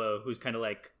regular Solo, who's kind of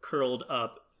curled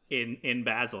up in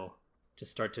Basil,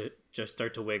 just start to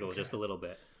wiggle just a little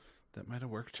bit. That might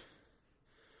have worked.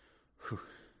 Whew.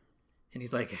 And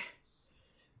he's like,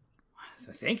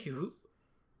 "Thank you.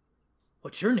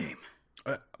 What's your name?"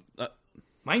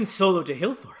 Mine's Solo de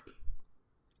Hillthorpe.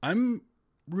 I'm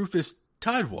Rufus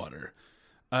Tidewater.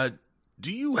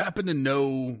 Do you happen to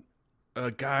know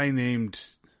a guy named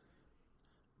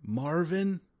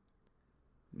Marvin?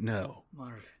 No.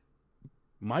 Marvin.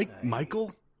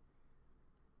 Michael?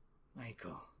 I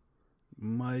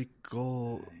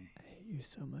hate you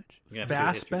so much.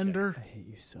 Fassbender? I hate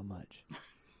you so much.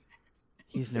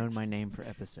 He's known my name for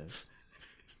episodes.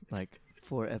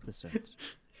 4 episodes.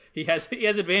 He has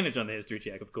advantage on the history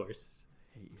check, of course.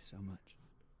 I hate you so much.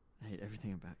 I hate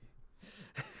everything about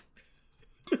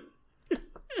you.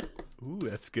 Ooh,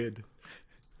 that's good.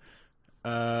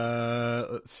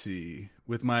 Let's see.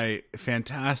 With my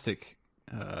fantastic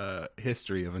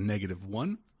history of a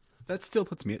 -1, that still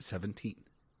puts me at 17.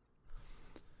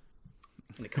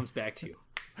 And it comes back to you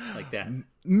like that.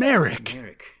 Merrick.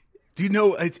 Merrick. Do you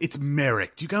know it's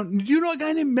Merrick? Do you know a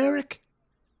guy named Merrick?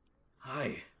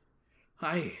 Hi.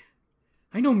 I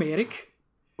know Merrick.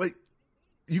 Wait,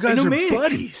 you guys are Merrick.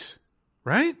 buddies,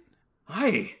 right?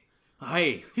 Hi.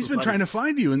 He's been trying to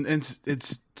find you and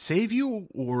save you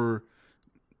or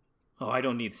I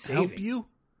don't need saving. help you.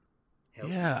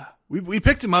 Yeah, we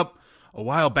picked him up a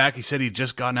while back. He said he'd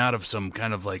just gotten out of some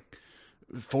kind of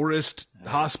forest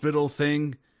hospital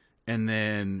thing, and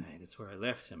then that's where I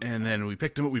left him. And then we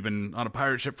picked him up. We've been on a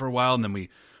pirate ship for a while, and then we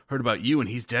heard about you, and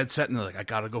he's dead set, and they're like, I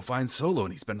gotta go find Solo,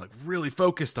 and he's been really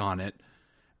focused on it.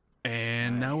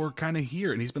 And now we're kind of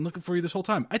here, and he's been looking for you this whole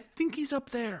time. I think he's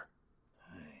up there.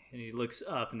 And he looks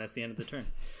up, and that's the end of the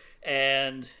turn.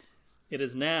 And it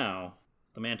is now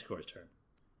the Manticore's turn.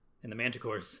 And the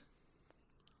Manticore's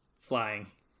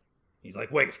flying He's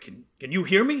like, wait, can you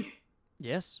hear me?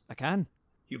 Yes, I can.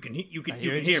 You can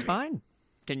hear just me. Fine.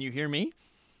 Can you hear me?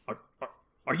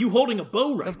 Are you holding a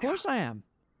bow right now? Of course I am.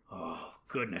 Oh,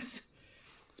 goodness.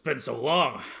 It's been so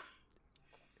long.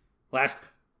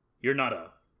 You're not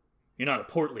a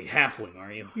portly halfling,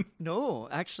 are you? No,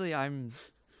 actually, I'm...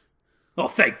 Oh,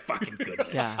 thank fucking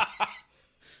goodness. Yeah.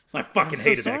 I fucking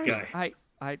hated that guy.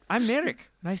 I'm Merrick.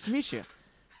 Nice to meet you.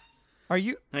 Are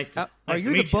you... Nice to are meet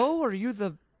you you. the bow or are you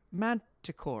the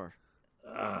manticore?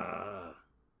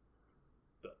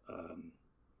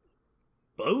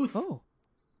 Both? Oh,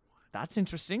 that's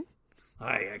interesting.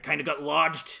 I kind of got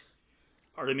lodged.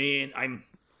 Pardon me.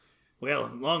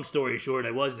 Long story short,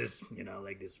 I was this,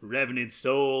 this revenant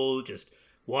soul just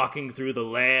walking through the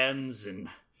lands, and,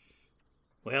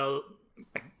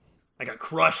 I got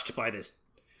crushed by this.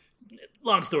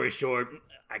 Long story short,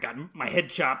 I got my head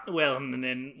chopped, and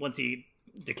then once he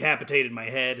decapitated my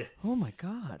head... Oh my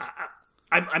god.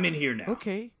 I'm in here now.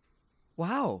 Okay.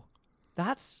 Wow.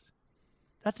 That's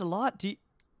a lot.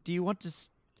 Do you want to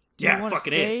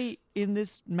stay in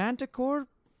this manticore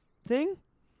thing?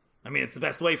 I mean, it's the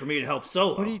best way for me to help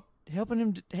Solo. What are you helping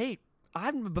him to... Hey,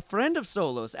 I'm a friend of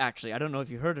Solo's, actually. I don't know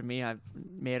if you heard of me. I'm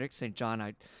Merrick St. John.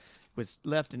 I was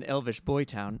left in Elvish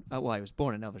Boytown. I was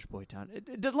born in Elvish Boytown.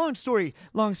 Long story.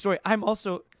 I'm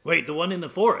also... Wait, the one in the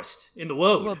forest? In the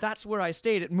woad? Well, that's where I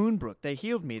stayed at Moonbrook. They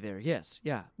healed me there. Yes.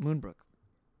 Yeah, Moonbrook.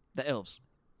 The elves.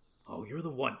 Oh, you're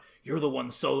the one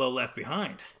Solo left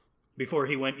behind. Before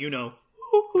he went,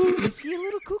 Is he a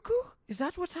little cuckoo? Is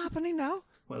that what's happening now?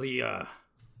 Well, he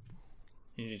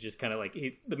just kind of like,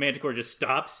 the manticore just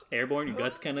stops, airborne, your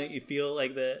guts kind of, you feel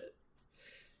like the...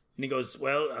 And he goes,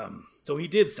 so he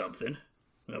did something.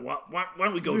 Why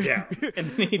don't we go down? And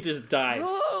then he just dives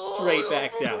straight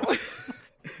back down.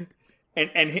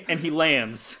 and he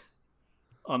lands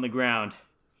on the ground.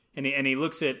 And he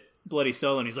looks at Bloody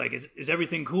Solo and he's like, is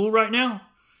everything cool right now?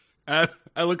 I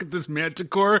look at this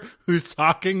manticore who's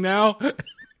talking now.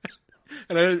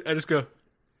 And I just go,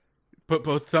 put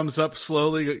both thumbs up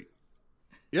slowly. Go,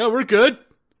 yeah, we're good.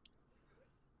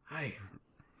 Hi.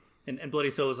 And Bloody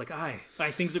Solo's like, hi,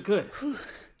 things are good.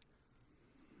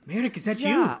 Merrick, is that you?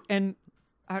 Yeah, and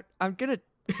I'm going to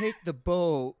take the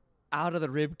bow out of the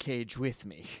rib cage with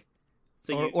me.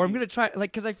 So or I'm going to try,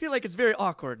 because I feel like it's very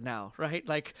awkward now, right?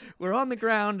 Like, we're on the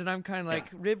ground, and I'm kind of like,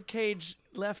 rib cage,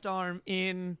 left arm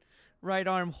in, right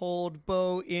arm hold,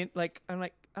 bow in. I'm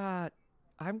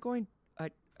going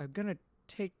to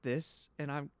take this,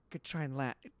 and I'm going to try and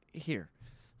land here.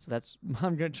 So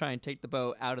I'm going to try and take the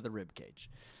bow out of the rib cage.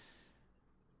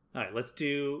 All right, let's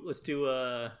do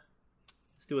a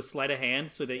sleight of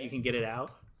hand so that you can get it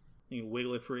out. You can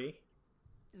wiggle it free.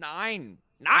 9.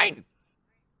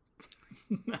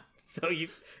 So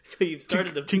you've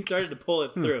started to pull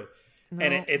it through,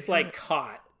 and it's like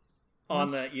caught on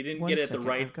you didn't get it at the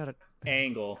right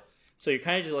angle, so you're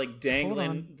kind of just like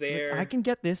dangling there. I can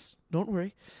get this. Don't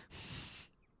worry.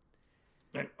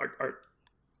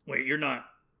 Wait, you're not.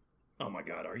 Oh my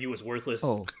God, are you as worthless?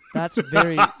 Oh, that's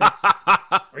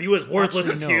Are you as worthless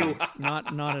as Hugh?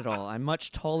 Not at all. I'm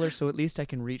much taller, so at least I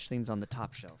can reach things on the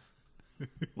top shelf.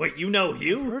 Wait, you know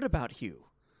Hugh? I've heard about Hugh.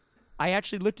 I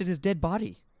actually looked at his dead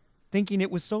body, thinking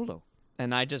it was Solo,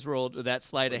 and I just rolled. That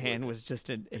sleight of hand was just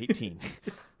an 18.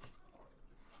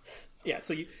 Yeah,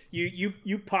 so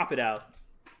you pop it out,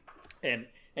 and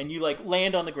you like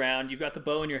land on the ground. You've got the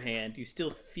bow in your hand. You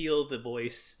still feel the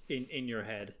voice in your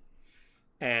head.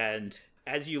 And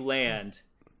as you land,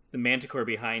 the manticore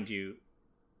behind you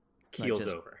keels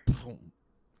over. Boom,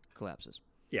 collapses.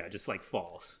 Yeah, just like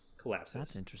falls, collapses.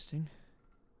 That's interesting.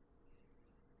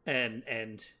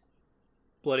 And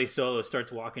Bloody Solo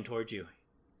starts walking towards you.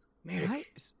 Merrick, hi,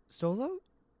 Solo?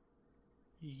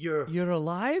 You're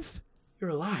alive?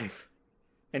 You're alive.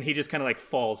 And he just kind of like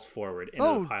falls forward into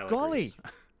the pile of grease.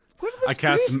 Where did this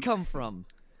grease come from?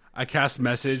 I cast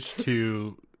message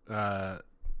to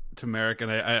Merrick,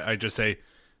 and I just say,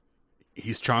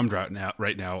 he's charmed right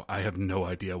now. I have no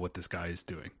idea what this guy is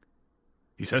doing.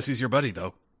 He says he's your buddy,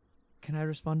 though. Can I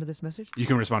respond to this message? You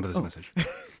can respond to this message.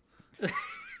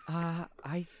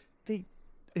 I think,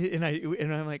 and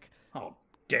I'm like, oh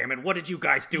damn it! What did you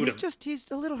guys do to him?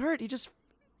 He's a little hurt.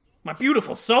 My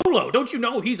beautiful Solo. Don't you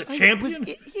know he's a champion?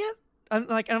 Yeah.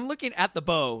 I'm looking at the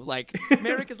bow. Like,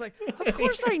 Merrick is like, of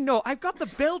course I know. I've got the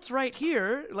belt right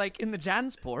here, like in the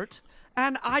Jansport,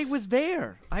 and I was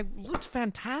there. I looked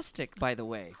fantastic, by the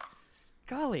way.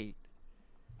 Golly.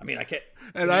 I mean, I can't.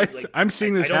 And I'm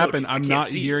seeing this happen. I'm not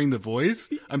hearing the voice.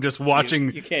 I'm just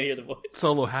watching. You can't hear the voice.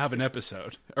 Solo have an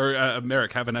episode, or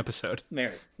Merrick have an episode.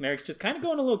 Merrick's just kind of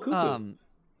going a little cuckoo.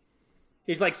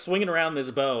 He's like swinging around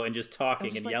this bow and just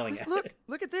talking and like, yelling at look, it.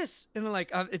 Look at this. And then,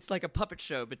 like, it's like a puppet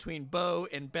show between bow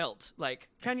and belt. Like,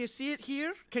 can you see it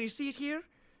here? Can you see it here?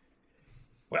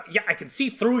 Well, yeah, I can see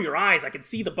through your eyes. I can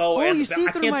see the bow and you the belt. see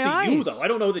I through can't my see you, eyes. though. I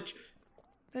don't know that...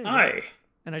 There you Aye. go.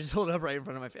 And I just hold it up right in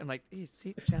front of my face. I'm like, hey,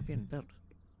 see, champion belt.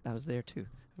 That was there, too.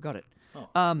 I've got it.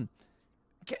 Oh.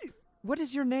 What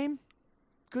is your name,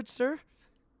 good sir?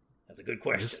 That's a good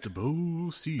question. Mr.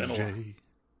 Bo CJ.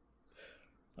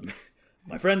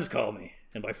 My friends call me,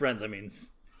 and by friends I mean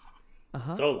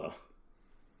Solo.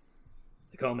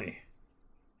 They call me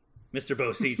Mr. Bo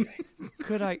CJ.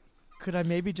 Could I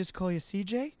maybe just call you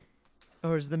CJ?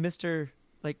 Or is the Mr.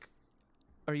 like,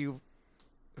 are you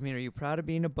proud of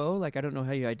being a Bo? Like, I don't know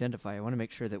how you identify. I want to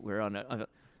make sure that we're on a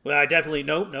Well, I definitely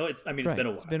no. It's Right, been a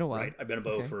while. it's been a while. Right? I've been a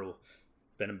Bo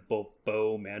been a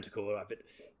Bo Manticore. I've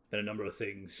been a number of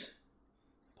things.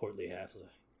 Portly Halfling.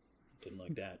 Didn't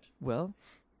like that. well,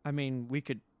 I mean, we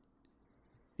could.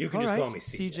 You can All just right, call me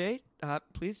CJ.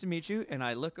 Pleased to meet you. And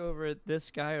I look over at this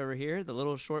guy over here, the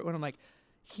little short one. I'm like,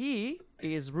 he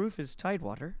is Rufus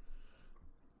Tidewater,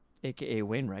 a.k.a.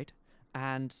 Wainwright.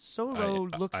 And Solo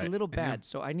looks a little bad,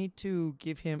 so I need to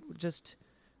give him just...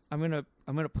 I'm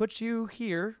gonna put you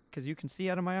here, because you can see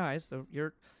out of my eyes, so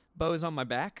your bow is on my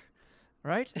back,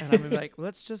 right? And I'm like,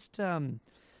 let's just...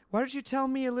 why don't you tell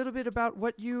me a little bit about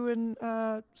what you and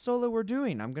Solo were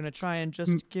doing? I'm going to try and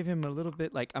just give him a little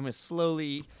bit, like, I'm going to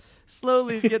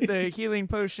slowly get the healing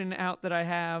potion out that I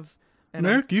have. And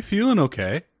Merrick, you feeling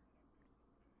okay?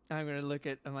 I'm going to look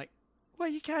at, I'm like, well,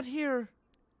 you can't hear.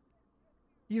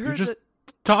 You You're heard just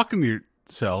talking to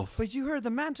yourself. but you heard the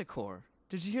Manticore.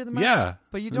 Did you hear the Yeah.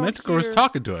 But you the don't Manticore's hear...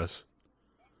 talking to us.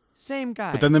 Same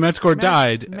guy. But then the Manticore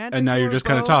died, and now you're Manticore, just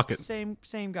kind of Bo, talking.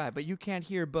 Same guy, but you can't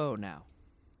hear Bo now.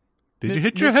 Did you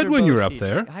hit your head Mr. when Bo you were up CJ.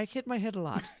 there? I hit my head a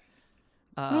lot.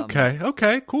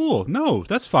 Okay, cool. No,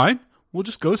 that's fine. We'll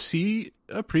just go see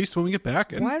a priest when we get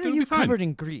back, and Why are it'll you be fine. covered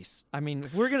in grease? I mean,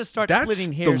 if we're going to start That's splitting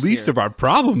the hairs least here. of our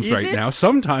problems Is right it? now.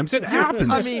 Sometimes it happens.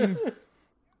 I mean,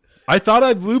 I thought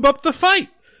I'd lube up the fight.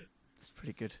 it's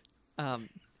pretty good.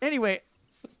 Anyway,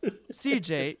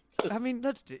 CJ, I mean,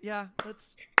 let's.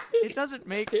 It doesn't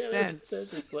make sense.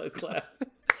 That's a slow clap.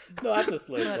 Not a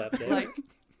slow clap, Dave. Like,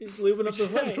 He's lubing up the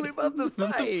fight. lube up the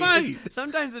fight. fight.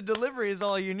 Sometimes the delivery is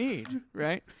all you need,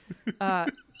 right?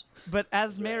 But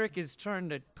as Merrick is trying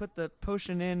to put the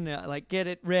potion in, like get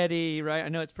it ready, right? I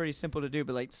know it's pretty simple to do,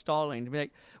 but like stalling to be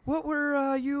like, what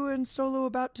were you and Solo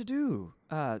about to do?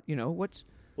 What's...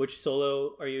 Which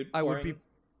Solo are you I would pouring?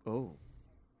 be... Oh.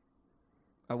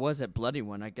 I was at Bloody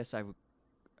One. I guess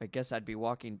I'd be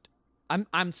walking...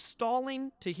 I'm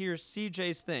stalling to hear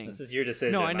CJ's thing. This is your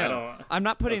decision. No, I know. I'm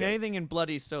not putting Okay. anything in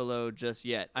Bloody Solo just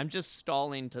yet. I'm just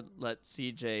stalling to let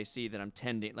CJ see that I'm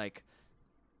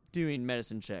doing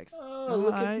medicine checks. Oh,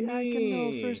 look at I can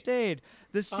know me. first aid.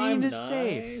 The scene I'm is nice.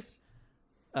 safe.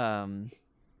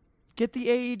 Get the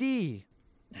AED.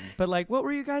 But like, what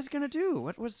were you guys gonna do?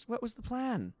 What was the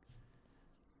plan?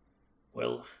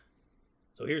 Well,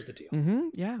 so here's the deal. Mm-hmm.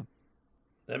 Yeah.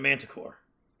 That Manticore.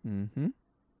 Mm-hmm.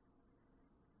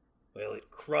 Well, it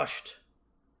crushed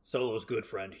Solo's good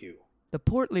friend Hugh. The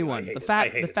portly I one, hate the it. fat, I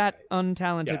hate the it. fat,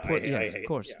 untalented Yeah, portly. I Yes, hate of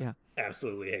course. it. Yeah.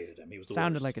 Absolutely hated him. He was the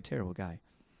Sounded worst. like a terrible guy.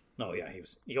 No, yeah,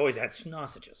 he always had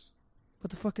sausages. What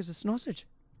the fuck is a sausage?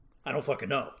 I don't fucking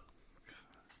know.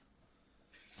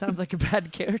 Sounds like a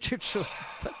bad character choice,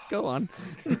 but go on.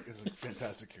 It's a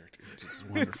fantastic character. It's just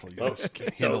wonderful. You Well, just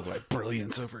can't so- handle my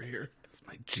brilliance over here.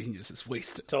 My genius is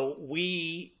wasted. So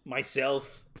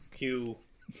myself, Hugh,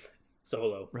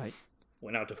 Solo, Right.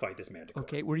 went out to fight this Manticore.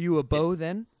 Okay. Were you a bow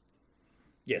then?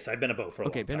 Yes, I've been a Bo for a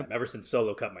long time, ever since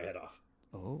Solo cut my head off.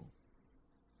 Oh.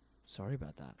 Sorry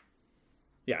about that.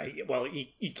 Yeah,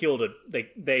 he killed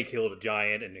they killed a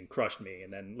giant and then crushed me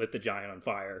and then lit the giant on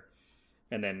fire.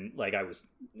 And then, like, I was,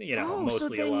 Oh, so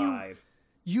mostly then alive.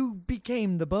 You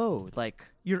became the bow. Like,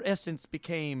 your essence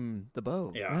became the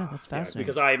bow. Yeah, that's fascinating.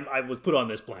 because I was put on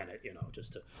this planet,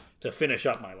 just to finish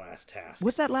up my last task.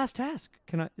 What's that last task?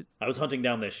 Can I... I was hunting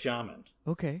down this shaman.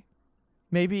 Okay.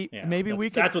 Maybe Yeah, we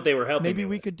could... That's what they were helping Maybe me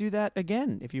we with. could do that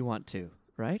again if you want to,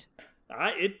 right?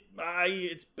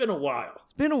 It's been a while.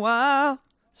 It's been a while.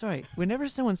 Sorry, whenever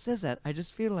someone says that, I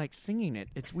just feel like singing it.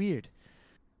 It's weird.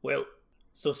 Well,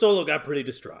 so Solo got pretty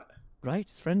distraught. Right?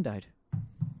 His friend died.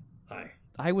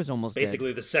 I was almost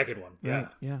Basically the second one. dead.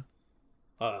 Yeah. Right,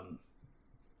 yeah.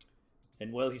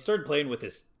 And well, he started playing with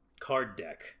his card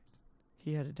deck.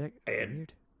 He had a deck. And-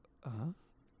 Weird. Uh-huh.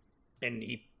 And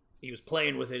he was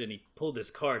playing with it and he pulled this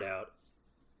card out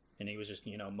and he was just,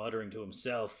 muttering to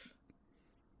himself.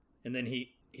 And then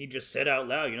he just said out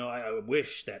loud, I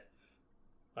wish that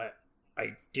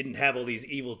I didn't have all these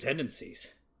evil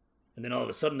tendencies. And then all of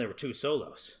a sudden there were 2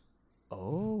 solos.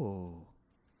 Oh.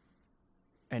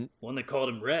 And one that called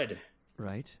him Red.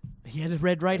 Right. He had a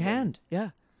red right hand. Yeah.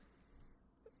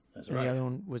 That's and right. The other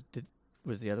one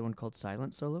was the other one called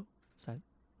Silent Solo?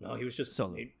 No, he was just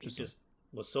Solo. He just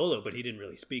was solo, but he didn't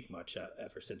really speak much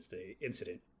ever since the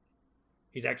incident.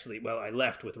 He's actually, well, I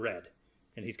left with Red,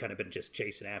 and he's kind of been just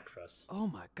chasing after us. Oh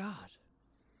my God.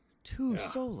 2 Yeah.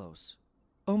 solos.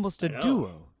 Almost a I know.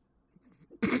 duo.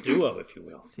 A duo, if you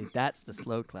will. See, that's the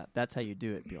slow clap. That's how you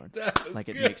do it, Bjorn. Like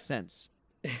it good. makes sense.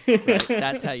 Right?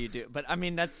 That's how you do it. But I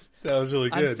mean, that was really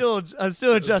I'm still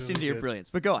adjusting to really your good. brilliance.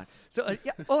 But go on. So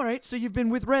yeah, all right. So you've been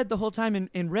with Red the whole time,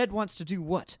 and Red wants to do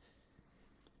what?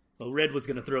 Well, Red was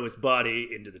going to throw his body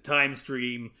into the time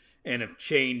stream and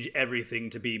change everything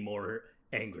to be more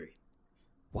angry.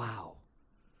 Wow.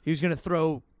 He was gonna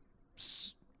throw.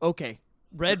 Okay.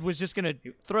 Red was just gonna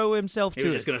throw himself He to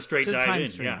was it, just going to straight to the dive time in,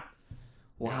 stream. yeah.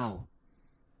 Wow.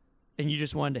 And you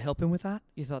just wanted to help him with that?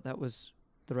 You thought that was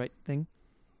the right thing?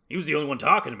 He was the only one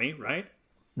talking to me, right?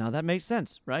 Now that makes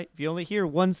sense, right? If you only hear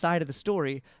one side of the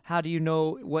story, how do you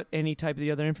know what any type of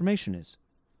the other information is?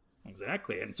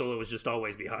 Exactly, and Solo was just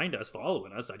always behind us,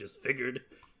 following us. I just figured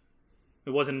it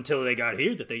wasn't until they got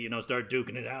here that they, started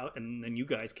duking it out, and then you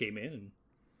guys came in, and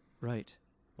Right.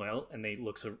 well, and they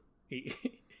look so.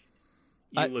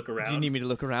 You look around. Do you need me to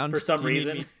look around for some Do you need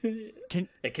reason? me- Can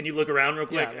Hey, can you look around real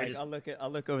quick? yeah, like, I'll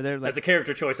look over there. Like, as a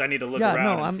character choice, I need to look yeah,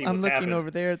 around no, and see I'm what's looking happened.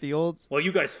 over there at the old. Well,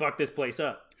 you guys fucked this place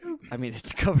up. I mean,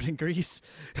 it's covered in grease.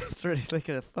 It's already like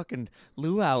a fucking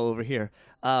luau over here.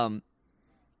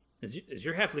 Is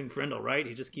your halfling friend all right?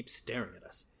 He just keeps staring at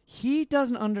us. He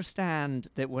doesn't understand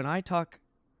that when I talk,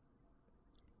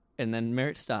 and then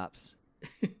Merritt stops,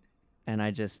 and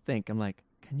I just think, I'm like,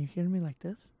 can you hear me like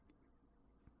this?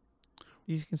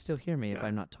 You can still hear me if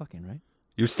I'm not talking, right?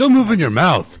 You're still moving your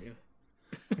mouth.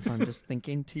 If I'm just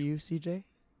thinking to you, CJ,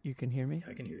 you can hear me?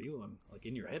 I can hear you. I'm like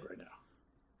in your head right now.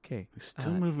 Okay.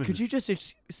 Still moving. Could you just,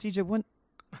 CJ,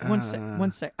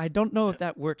 one sec. I don't know if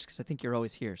that works because I think you're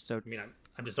always here. So I mean,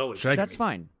 I'm just always. Should I- that's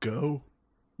fine. Go.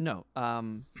 No.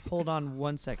 Hold on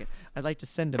 1 second. I'd like to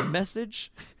send a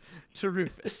message to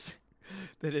Rufus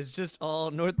that is just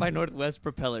all North by Northwest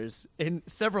propellers in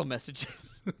several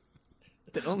messages.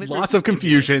 That only Lots Rufus of can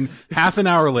confusion. Half an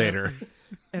hour later.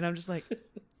 And I'm just like,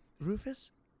 Rufus,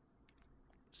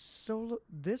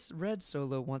 this Red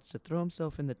Solo wants to throw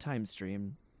himself in the time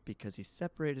stream because he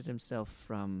separated himself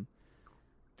from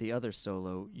the other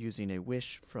Solo using a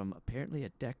wish from apparently a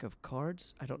deck of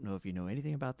cards. I don't know if you know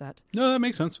anything about that. No, that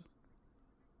makes sense.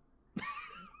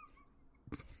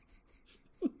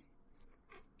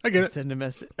 I get it. Send a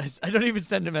message. I don't even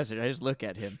send a message. I just look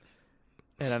at him,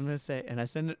 and I'm gonna say, and I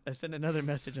send another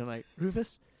message. I'm like,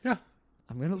 Rufus, Yeah.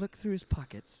 I'm gonna look through his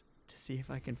pockets to see if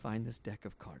I can find this deck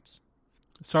of cards.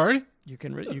 Sorry? You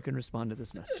can respond to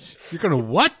this message. You're gonna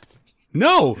what?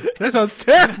 No! That sounds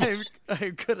terrible.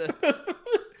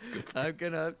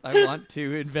 I want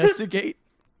to investigate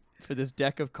for this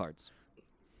deck of cards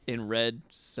in Red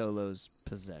Solo's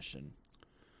possession.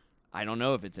 I don't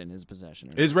know if it's in his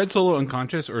possession. Is Red Solo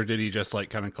unconscious, or did he just like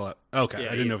kind of collapse? Okay, Yeah,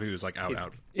 I didn't know if he was like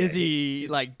out. Is he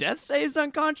like death saves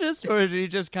unconscious, or is he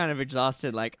just kind of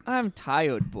exhausted? Like, I'm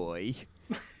tired, boy.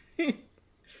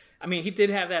 I mean, he did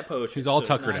have that potion. He's all so it's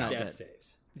tuckered not out. death Dead.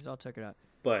 saves, He's all tuckered out.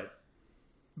 but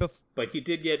Bef- he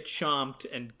did get chomped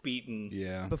and beaten.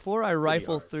 Yeah. Before I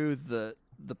rifle hard. through the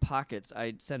pockets,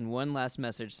 I send one last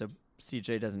message so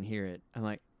CJ doesn't hear it. I'm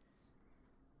like,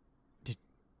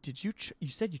 did you you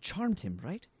said you charmed him,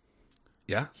 right?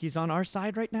 Yeah. He's on our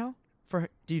side right now.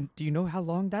 Do you know how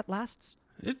long that lasts?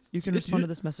 You can respond to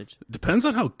this message. Depends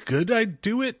on how good I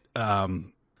do it.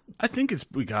 I think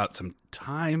we got some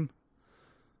time.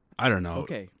 I don't know.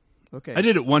 Okay. I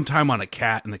did it one time on a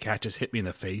cat, and the cat just hit me in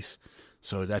the face,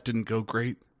 so that didn't go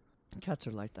great. Cats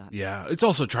are like that. Yeah, it's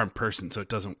also a charmed person, so it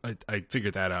doesn't. I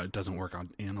figured that out. It doesn't work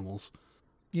on animals.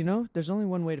 You know, there's only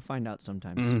one way to find out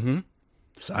sometimes. Mm-hmm.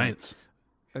 Science.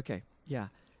 Okay. Yeah.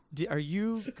 Are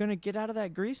you gonna get out of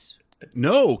that grease?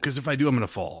 No, because if I do, I'm gonna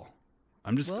fall.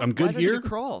 I'm Well, good why don't here. you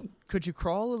crawl? Could you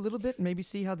crawl a little bit and maybe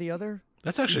see how the other?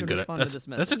 That's actually you good. can respond to this That's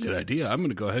a message. good idea. I'm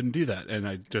gonna go ahead and do that, and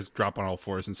I just drop on all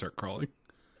fours and start crawling.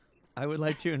 I would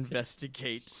like to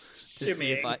investigate to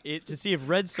Shimmying. see if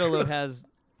Red Solo has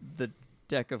the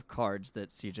deck of cards that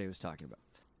CJ was talking about.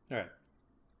 All right,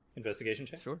 investigation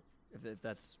check. Sure, if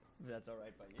that's all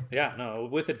right by you. Yeah, no,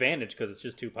 with advantage because it's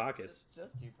just 2 pockets.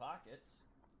 Just 2 pockets.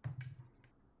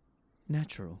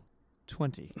 Natural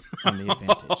 20 on the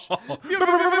advantage.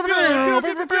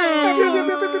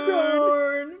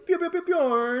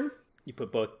 You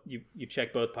put both. You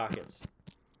check both pockets.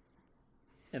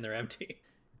 and they're empty.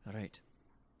 All right.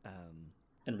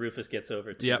 And Rufus gets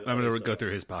over to... Yep, I'm going to go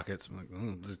through his pockets. I'm like,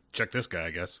 let's check this guy,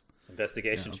 I guess.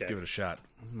 Investigation check. Let's give it a shot.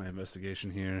 What's my investigation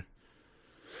here?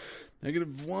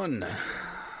 -1.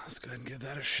 Let's go ahead and give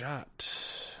that a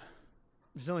shot.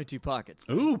 There's only 2 pockets.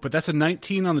 Ooh, but that's a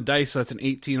 19 on the dice, so that's an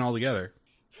 18 altogether.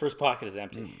 First pocket is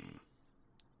empty.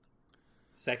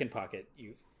 Second pocket,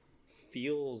 you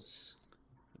feels...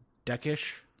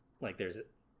 Deckish? Like there's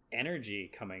energy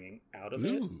coming out of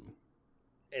it.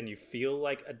 And you feel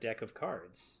like a deck of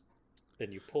cards.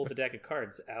 Then you pull the deck of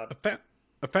cards out. I think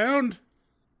I found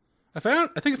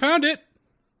it.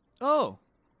 Oh.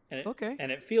 And okay. And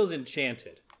it feels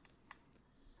enchanted.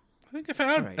 I think I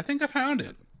found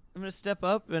it. I'm gonna step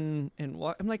up and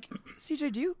walk. I'm like,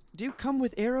 CJ, do you come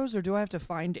with arrows, or do I have to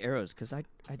find arrows? Because I'm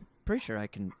pretty sure I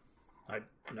can.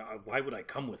 No, why would I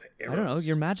come with arrows? I don't know.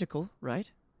 You're magical,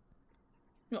 right?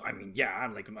 No, I mean, yeah,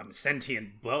 I'm a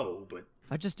sentient bow, but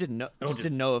I just didn't know.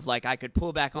 Didn't know if like I could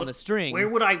pull back on the string. Where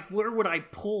would I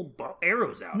pull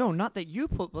arrows out? No, not that you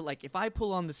pull, but like if I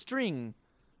pull on the string.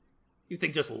 You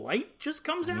think just light just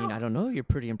comes out? I mean, I don't know. You're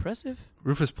pretty impressive.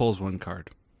 Rufus pulls 1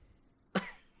 card.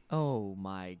 Oh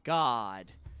my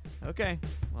god. Okay.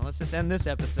 Well, let's just end this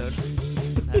episode.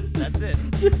 That's it.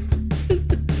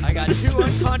 I got 2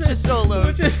 unconscious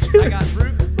solos.